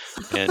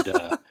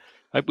 and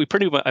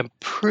I'm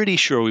pretty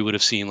sure we would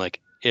have seen like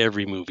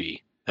every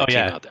movie. That came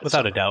out that without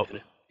summer. a doubt.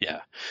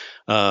 Yeah.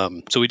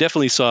 So we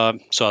definitely saw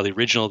the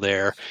original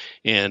there,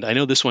 and I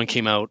know this one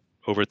came out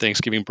over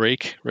Thanksgiving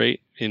break,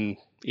 right, in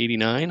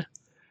 '89,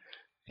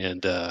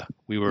 and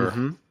we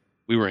were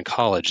in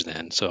college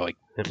then. So I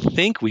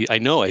think I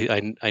know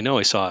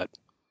I saw it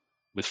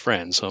with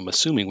friends. So I'm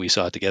assuming we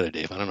saw it together,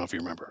 Dave. I don't know if you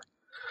remember.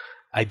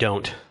 I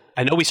don't.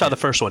 I know we saw the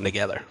first one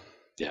together.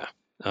 Yeah.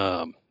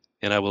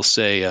 And I will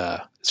say,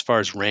 as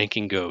far as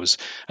ranking goes,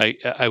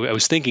 I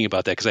was thinking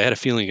about that because I had a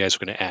feeling you guys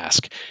were going to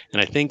ask.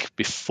 And I think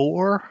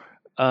before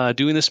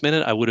doing this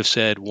minute, I would have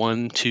said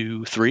 1,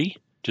 2, 3,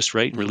 just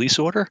right in release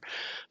order.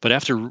 But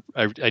after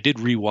I did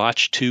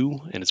rewatch 2,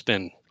 and it's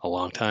been a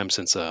long time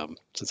since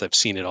I've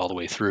seen it all the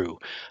way through.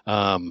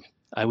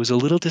 I was a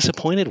little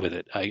disappointed with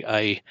it.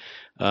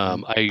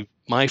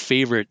 My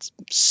favorite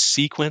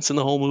sequence in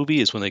the whole movie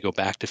is when they go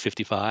back to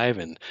 55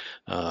 and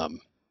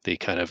they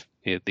kind of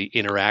they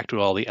interact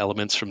with all the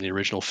elements from the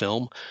original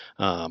film.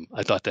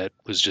 I thought that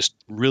was just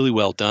really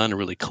well done and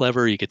really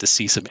clever. You get to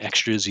see some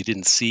extras you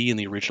didn't see in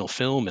the original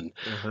film, and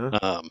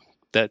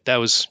that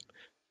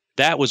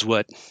was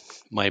what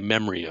my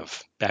memory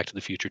of Back to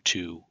the Future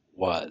 2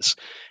 was.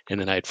 And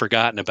then I had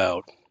forgotten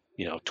about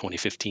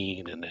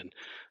 2015 and then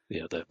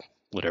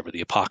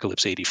the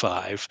Apocalypse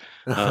 85.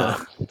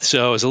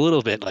 So I was a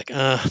little bit like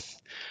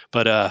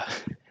but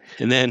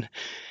and then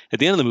at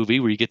the end of the movie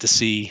where you get to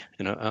see,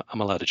 I'm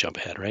allowed to jump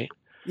ahead, right?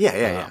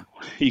 Yeah.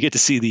 You get to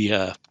see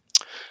the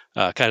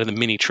kind of the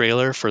mini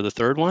trailer for the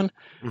third one.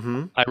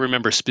 Mm-hmm. I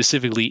remember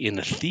specifically in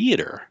the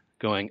theater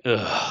going,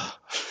 ugh,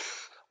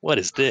 what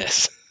is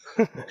this?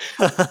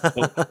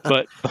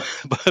 but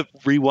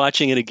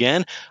rewatching it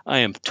again, I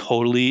am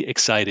totally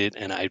excited,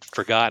 and I'd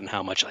forgotten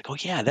how much like, oh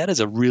yeah, that is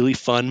a really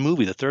fun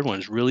movie. The third one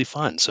is really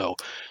fun. So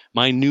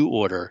my new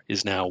order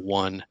is now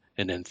 1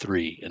 and then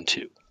 3 and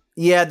 2.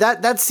 Yeah,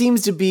 that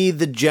seems to be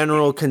the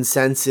general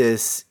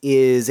consensus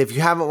is if you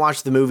haven't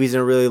watched the movies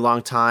in a really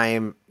long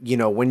time, you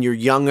know, when you're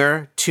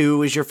younger,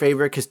 2 is your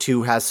favorite because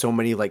 2 has so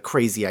many like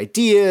crazy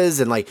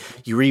ideas and like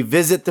you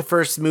revisit the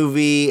first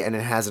movie and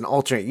it has an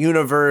alternate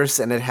universe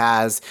and it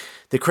has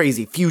the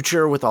crazy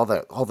future with all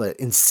the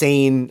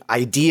insane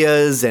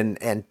ideas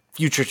and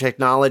future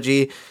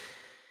technology.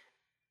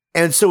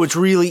 And so it's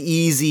really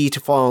easy to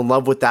fall in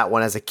love with that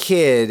one as a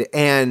kid.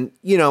 And,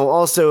 you know,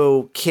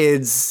 also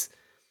kids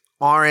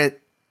aren't,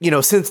 you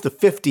know, since the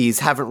 50s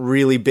haven't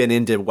really been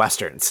into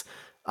Westerns.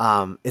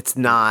 It's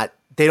not,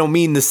 they don't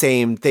mean the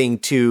same thing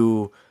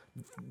to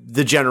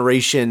the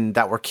generation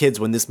that were kids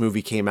when this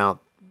movie came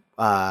out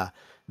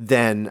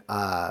than,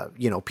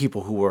 you know,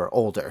 people who were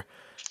older.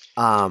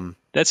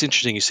 That's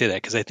interesting you say that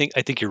because I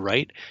think you're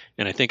right.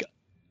 And I think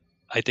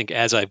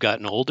as I've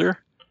gotten older,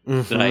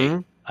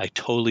 that I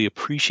totally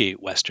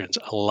appreciate Westerns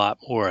a lot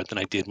more than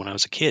I did when I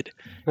was a kid.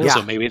 Yeah.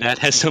 So maybe that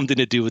has something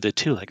to do with it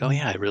too. Like, oh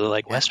yeah, I really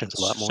like Westerns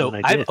a lot more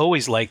than I did. I've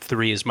always liked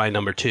 3 as my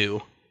number 2.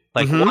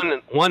 Like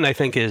one I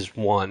think is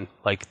 1.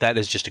 Like that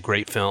is just a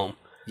great film.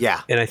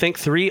 Yeah. And I think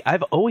 3,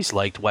 I've always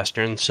liked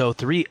Westerns, so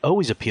 3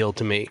 always appealed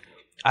to me.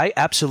 I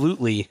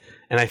absolutely,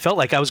 and I felt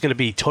like I was going to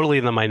be totally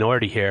in the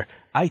minority here.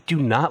 I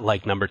do not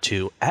like number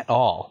 2 at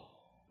all.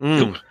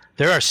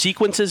 There are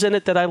sequences in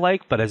it that I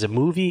like, but as a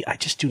movie, I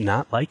just do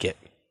not like it.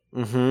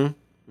 You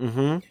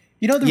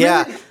know,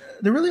 there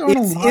really aren't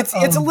a lot.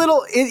 It's a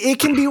little. It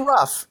can be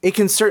rough. It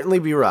can certainly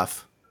be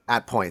rough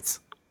at points.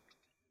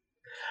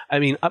 I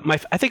mean,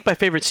 I think my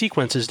favorite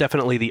sequence is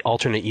definitely the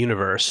alternate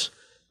universe.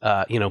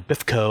 You know,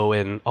 Bifco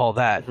and all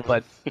that.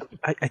 But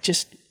I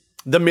just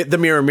the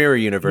Mirror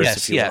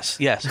universe. Yes,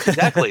 yes,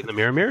 exactly. The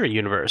Mirror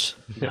universe.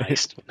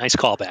 Nice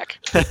callback.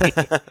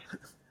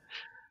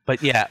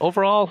 But yeah,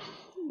 overall,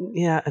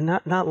 yeah,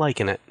 not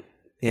liking it.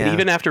 Yeah. And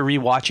even after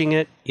rewatching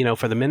it, you know,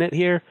 for the minute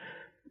here,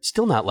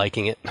 still not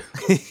liking it.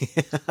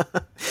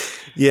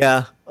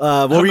 Yeah.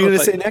 What were you going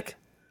to say, Nick?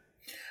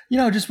 You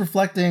know, just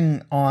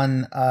reflecting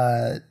on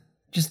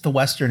just the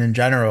Western in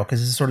general, because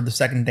this is sort of the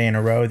second day in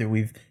a row that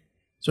we've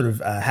sort of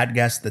had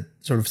guests that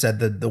sort of said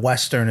that the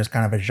Western is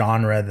kind of a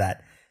genre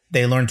that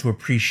they learn to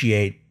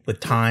appreciate with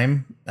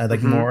time,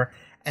 like more.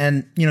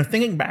 And, you know,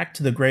 thinking back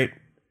to the great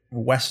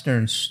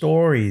Western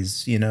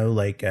stories, you know,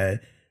 like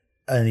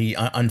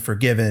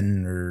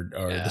Unforgiven or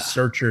The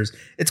Searchers,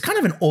 it's kind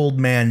of an old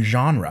man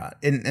genre.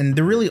 And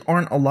there really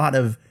aren't a lot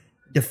of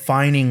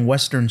defining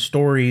Western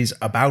stories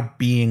about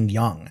being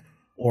young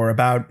or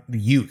about the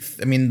youth.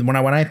 I mean, when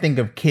I think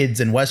of kids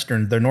in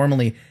Westerns, they're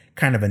normally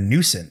kind of a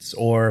nuisance,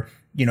 or,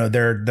 you know,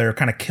 they're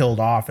kind of killed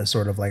off as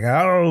sort of like,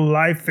 oh,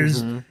 life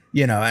is,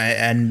 you know,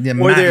 and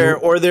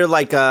or they're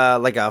like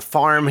a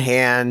farm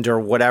hand or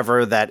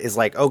whatever that is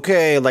like,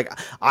 okay, like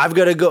I've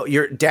got to go.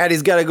 Your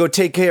daddy's got to go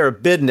take care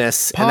of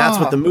business, Pa, and that's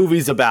what the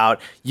movie's about.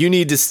 You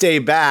need to stay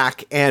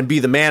back and be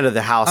the man of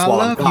the house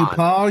while I'm gone. I love you,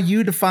 Paul.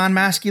 You define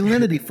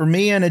masculinity for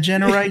me and a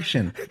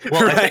generation.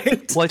 Well,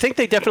 I think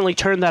they definitely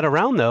turned that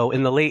around though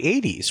in the late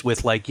 '80s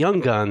with like Young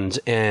Guns,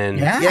 and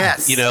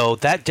you know,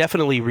 that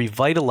definitely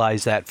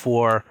revitalized that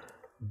for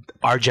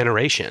our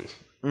generation.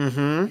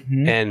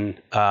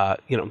 And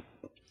you know,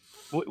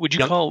 would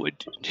you call?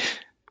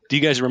 Do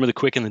you guys remember The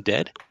Quick and the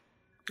Dead?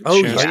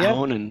 Oh, Sharon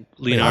Stone and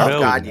Leonardo.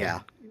 Oh God, yeah.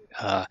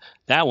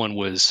 That one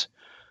was.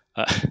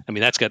 I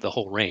mean, that's got the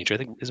whole range. I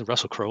think isn't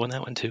Russell Crowe in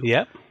that one too?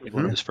 Yep. Like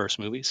one of his first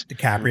movies.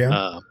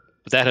 DiCaprio.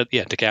 But that had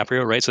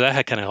DiCaprio, right? So that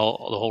had kind of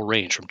the whole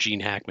range from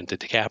Gene Hackman to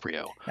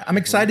DiCaprio. I'm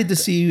excited to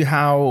see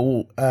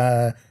how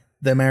the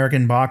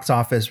American box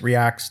office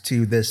reacts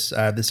to this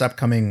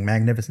upcoming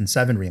Magnificent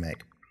Seven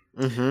remake.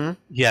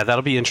 Yeah,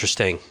 that'll be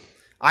interesting.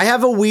 I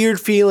have a weird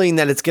feeling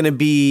that it's going to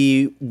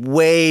be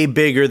way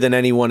bigger than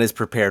anyone is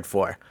prepared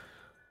for.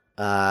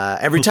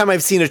 Every time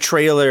I've seen a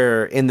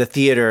trailer in the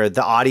theater,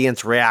 the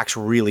audience reacts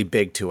really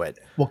big to it.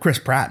 Well, Chris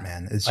Pratt,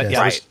 man, is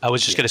just I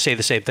was just going to say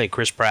the same thing.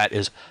 Chris Pratt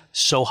is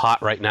so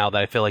hot right now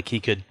that I feel like he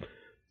could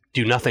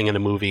do nothing in a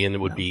movie and it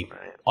would be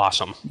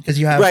awesome. Because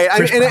you have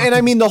and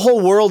I mean, the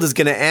whole world is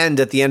going to end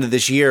at the end of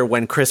this year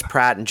when Chris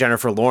Pratt and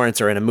Jennifer Lawrence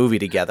are in a movie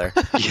together.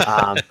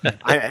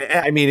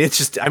 I mean, it's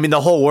just, I mean, the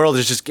whole world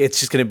is just,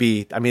 it's just going to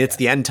be, I mean, it's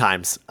the end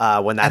times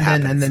when that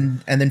happens.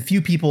 And then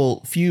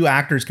few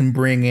actors can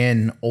bring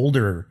in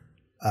older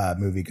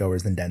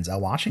moviegoers than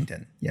Denzel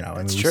Washington. You know, I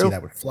mean, we see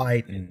that with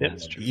Flight and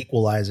The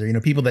Equalizer. You know,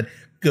 people that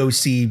go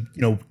see,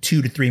 you know,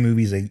 2 to 3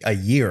 movies a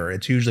year.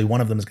 It's usually one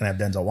of them is going to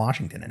have Denzel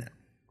Washington in it.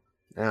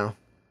 Yeah.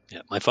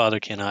 Yeah, my father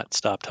cannot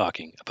stop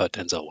talking about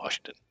Denzel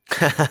Washington.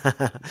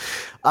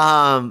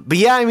 But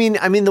yeah, I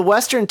mean the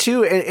Western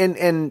too,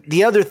 and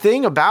the other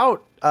thing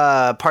about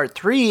part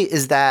 3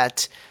 is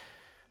that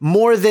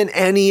more than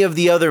any of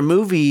the other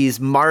movies,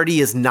 Marty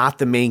is not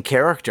the main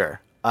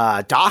character.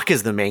 Doc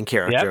is the main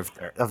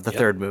character of the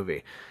third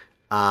movie.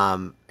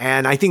 And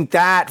I think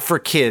that for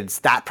kids,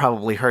 that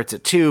probably hurts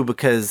it too,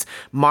 because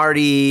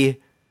Marty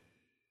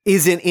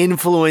isn't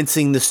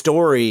influencing the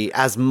story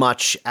as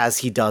much as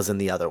he does in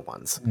the other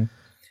ones.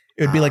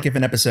 It would be like if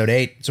in episode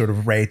 8, sort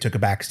of Ray took a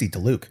backseat to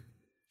Luke.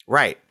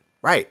 Right.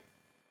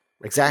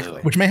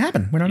 Exactly. which may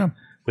happen. We don't know.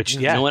 Which,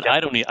 You know what? I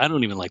don't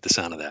even like the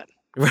sound of that.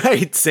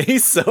 Right. See,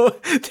 so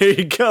there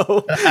you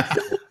go.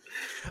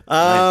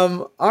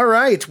 All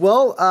right.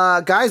 Well,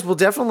 guys,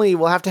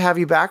 we'll have to have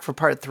you back for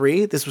part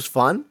 3. This was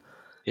fun.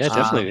 Yeah,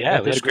 definitely.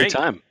 yeah, we had a great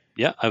time.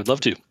 Yeah, I would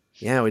love to.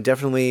 Yeah, we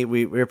definitely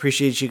we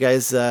appreciate you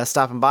guys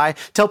stopping by.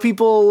 Tell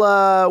people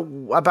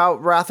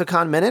about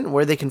WrathOCon Minute and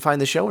where they can find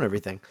the show and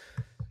everything.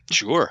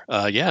 Sure. So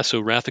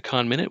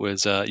WrathOCon Minute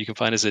was you can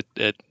find us at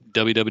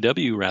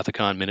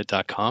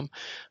www.wrathoconminute.com.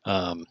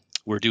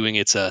 We're doing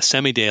it's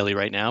semi-daily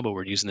right now, but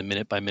we're using the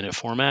minute-by-minute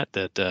format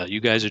that you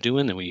guys are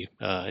doing, and we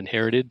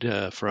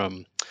inherited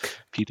from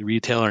Pete the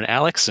Retailer and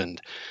Alex. And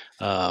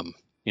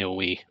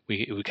we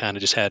kind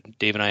of just had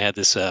Dave and I had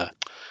this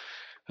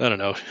I don't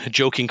know,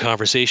 joking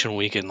conversation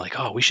weekend, like,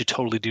 oh, we should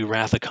totally do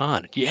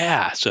WrathOCon.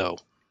 Yeah, so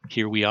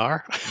here we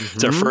are. Mm-hmm.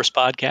 It's our first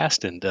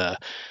podcast, and we've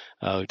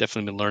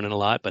definitely been learning a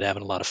lot, but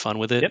having a lot of fun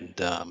with it. Yep.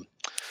 And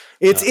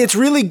it's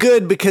really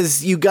good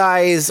because you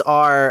guys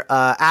are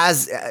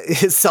as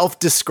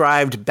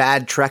self-described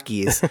bad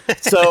Trekkies.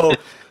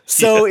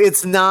 So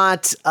it's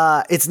not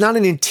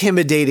an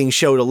intimidating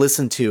show to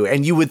listen to,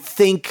 and you would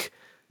think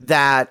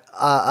that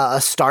a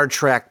Star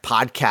Trek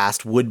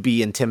podcast would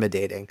be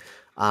intimidating.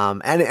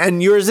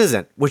 And yours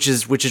isn't, which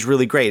is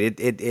really great.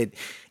 It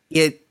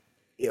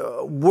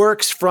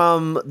works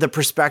from the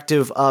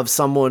perspective of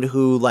someone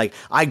who, like,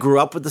 I grew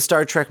up with the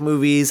Star Trek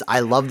movies.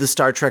 I love the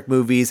Star Trek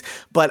movies,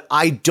 but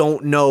I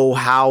don't know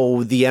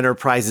how the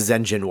Enterprise's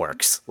engine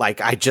works. Like,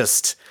 I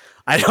don't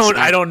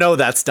know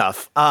that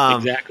stuff.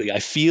 Exactly. I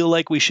feel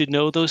like we should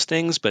know those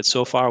things, but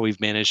so far we've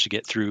managed to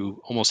get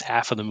through almost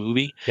half of the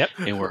movie. Yep.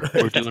 And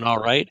we're doing all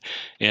right.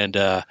 And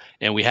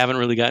we haven't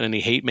really gotten any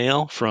hate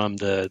mail from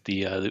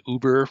the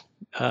Uber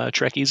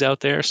Trekkies out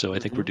there, so I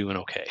think we're doing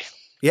okay.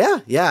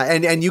 Yeah.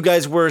 And you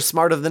guys were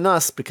smarter than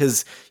us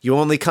because you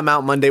only come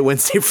out Monday,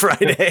 Wednesday,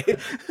 Friday.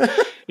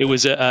 We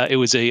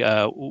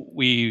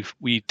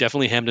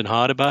definitely hemmed and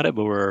hawed about it,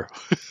 but I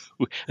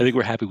think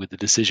we're happy with the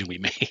decision we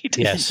made.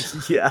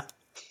 Yes. Yeah.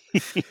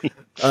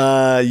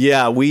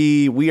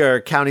 We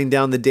are counting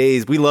down the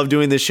days. We love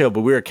doing this show,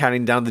 but we are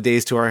counting down the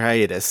days to our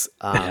hiatus.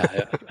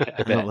 I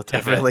will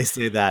definitely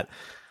say that.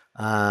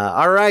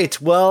 All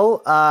right.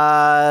 Well,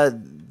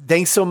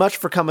 thanks so much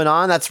for coming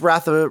on. That's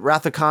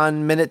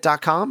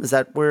wrathoconminute.com. Is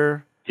that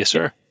where? Yes,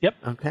 sir. Yep.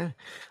 Okay.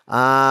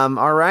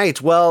 All right.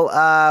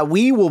 Well,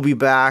 we will be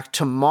back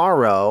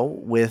tomorrow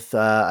with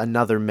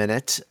another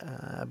minute.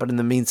 But in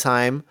the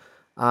meantime,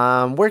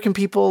 where can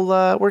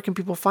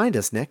people find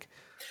us, Nick?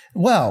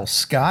 Well,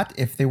 Scott,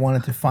 if they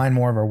wanted to find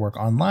more of our work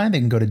online, they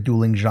can go to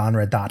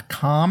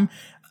duelinggenre.com,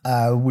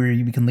 where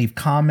you can leave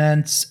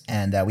comments,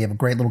 and we have a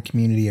great little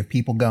community of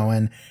people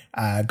going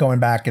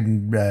back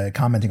and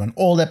commenting on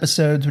old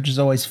episodes, which is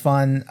always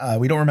fun.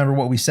 We don't remember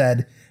what we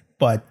said,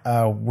 but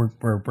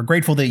we're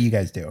grateful that you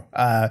guys do.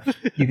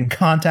 You can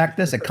contact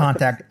us at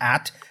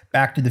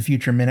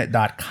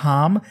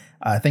contact@backtothefutureminute.com.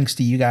 Thanks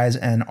to you guys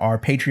and our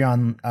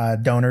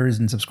Patreon donors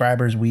and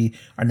subscribers, we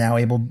are now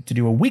able to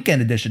do a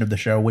weekend edition of the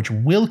show, which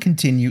will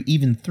continue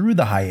even through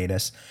the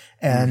hiatus.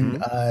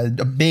 And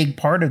a big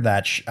part of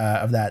that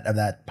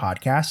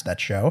podcast, that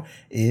show,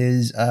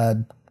 is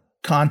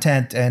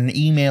content and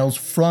emails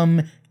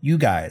from you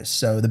guys.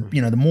 So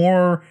the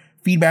more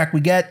feedback we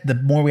get, the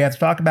more we have to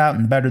talk about,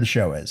 and the better the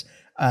show is.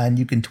 And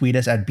you can tweet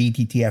us at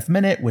BTTF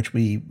Minute, which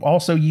we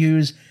also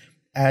use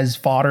as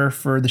fodder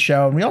for the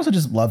show. And we also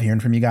just love hearing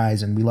from you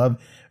guys, and we love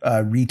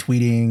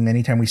retweeting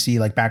anytime we see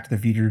like Back to the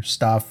Future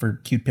stuff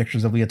or cute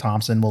pictures of Leah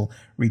Thompson. We'll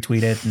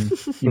retweet it, and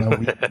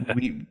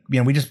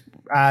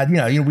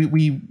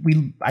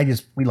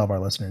we love our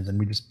listeners, and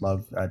we just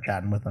love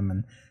chatting with them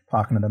and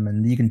talking to them.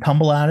 And you can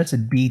tumble at us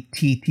at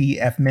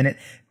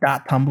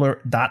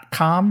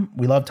bttfminute.tumblr.com.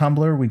 We love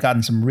Tumblr. We've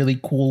gotten some really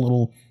cool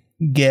little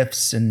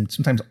GIFs and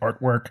sometimes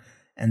artwork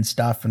and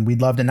stuff, and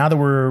we'd love to, now that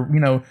we're,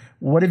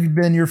 what have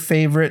been your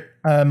favorite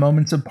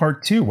moments of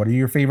part 2? What are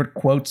your favorite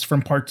quotes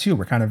from part 2?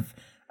 We're kind of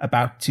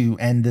about to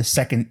end the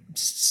second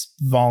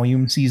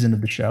volume season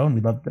of the show, and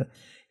we'd love to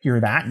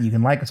hear that. And you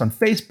can like us on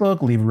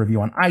Facebook, leave a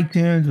review on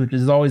iTunes, which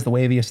is always the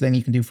waviest thing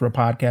you can do for a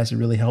podcast. It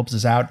really helps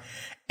us out.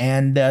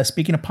 And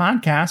speaking of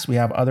podcasts, we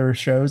have other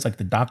shows like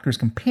The Doctor's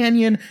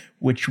Companion,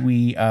 which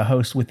we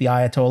host with the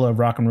Ayatollah of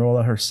Rock and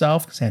Roll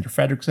herself, Cassandra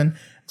Fredrickson.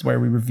 It's where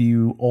we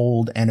review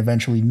old and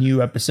eventually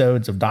new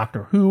episodes of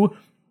Doctor Who.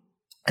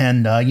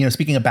 And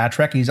speaking of bad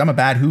Trekkies, I'm a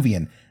bad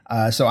Whovian,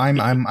 so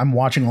I'm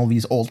watching all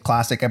these old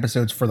classic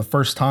episodes for the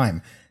first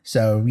time.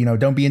 So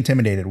don't be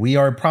intimidated. We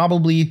are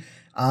probably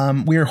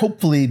we are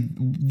hopefully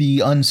the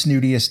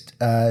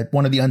unsnootiest,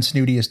 one of the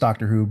unsnootiest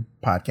Doctor Who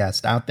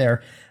podcasts out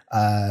there.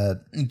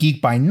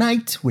 Geek by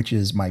Night, which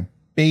is my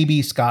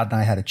baby. Scott and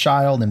I had a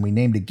child, and we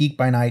named it Geek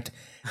by Night,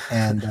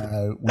 and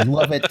we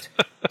love it.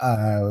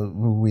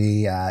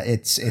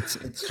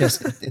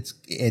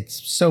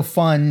 It's so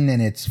fun,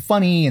 and it's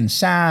funny and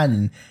sad,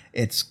 and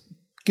it's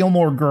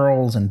Gilmore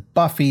Girls and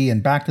Buffy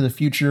and Back to the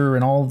Future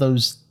and all of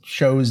those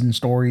shows and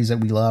stories that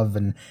we love.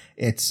 And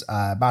it's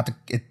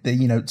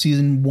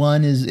season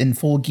 1 is in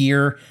full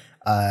gear.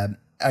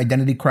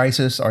 Identity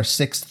Crisis, our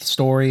 6th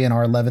story, and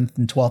our 11th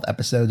and 12th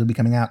episodes will be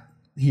coming out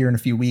here in a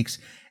few weeks.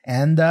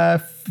 And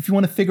if you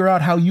want to figure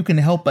out how you can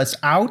help us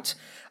out,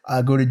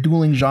 go to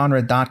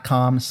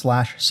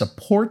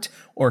duelinggenre.com/support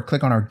or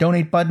click on our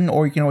donate button,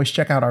 or you can always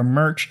check out our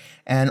merch.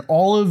 And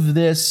all of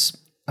this,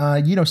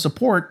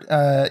 support,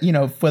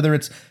 whether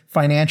it's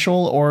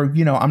financial or,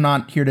 I'm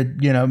not here to,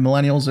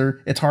 millennials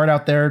it's hard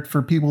out there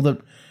for people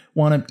that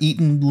want to eat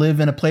and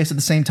live in a place at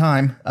the same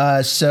time.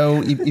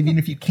 So even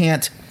if you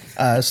can't,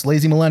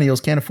 lazy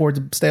millennials can't afford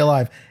to stay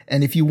alive.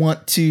 And if you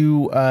want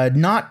to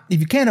if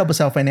you can't help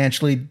us out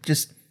financially,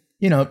 just,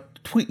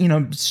 tweet,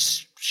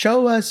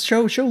 show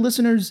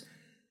listeners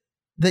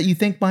that you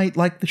think might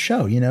like the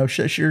show,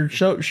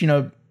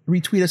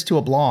 retweet us to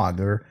a blog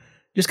or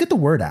just get the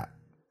word out.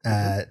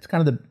 It's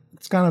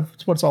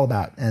what it's all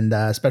about. And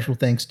special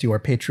thanks to our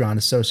Patreon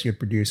associate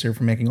producer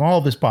for making all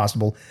of this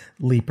possible,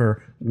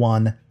 Leaper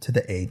 1 to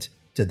the 8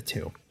 to the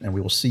 2. And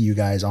we will see you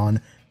guys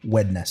on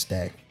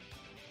Wednesday.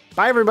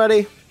 Bye,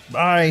 everybody.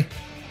 Bye.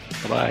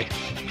 Bye-bye.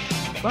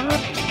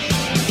 Bye.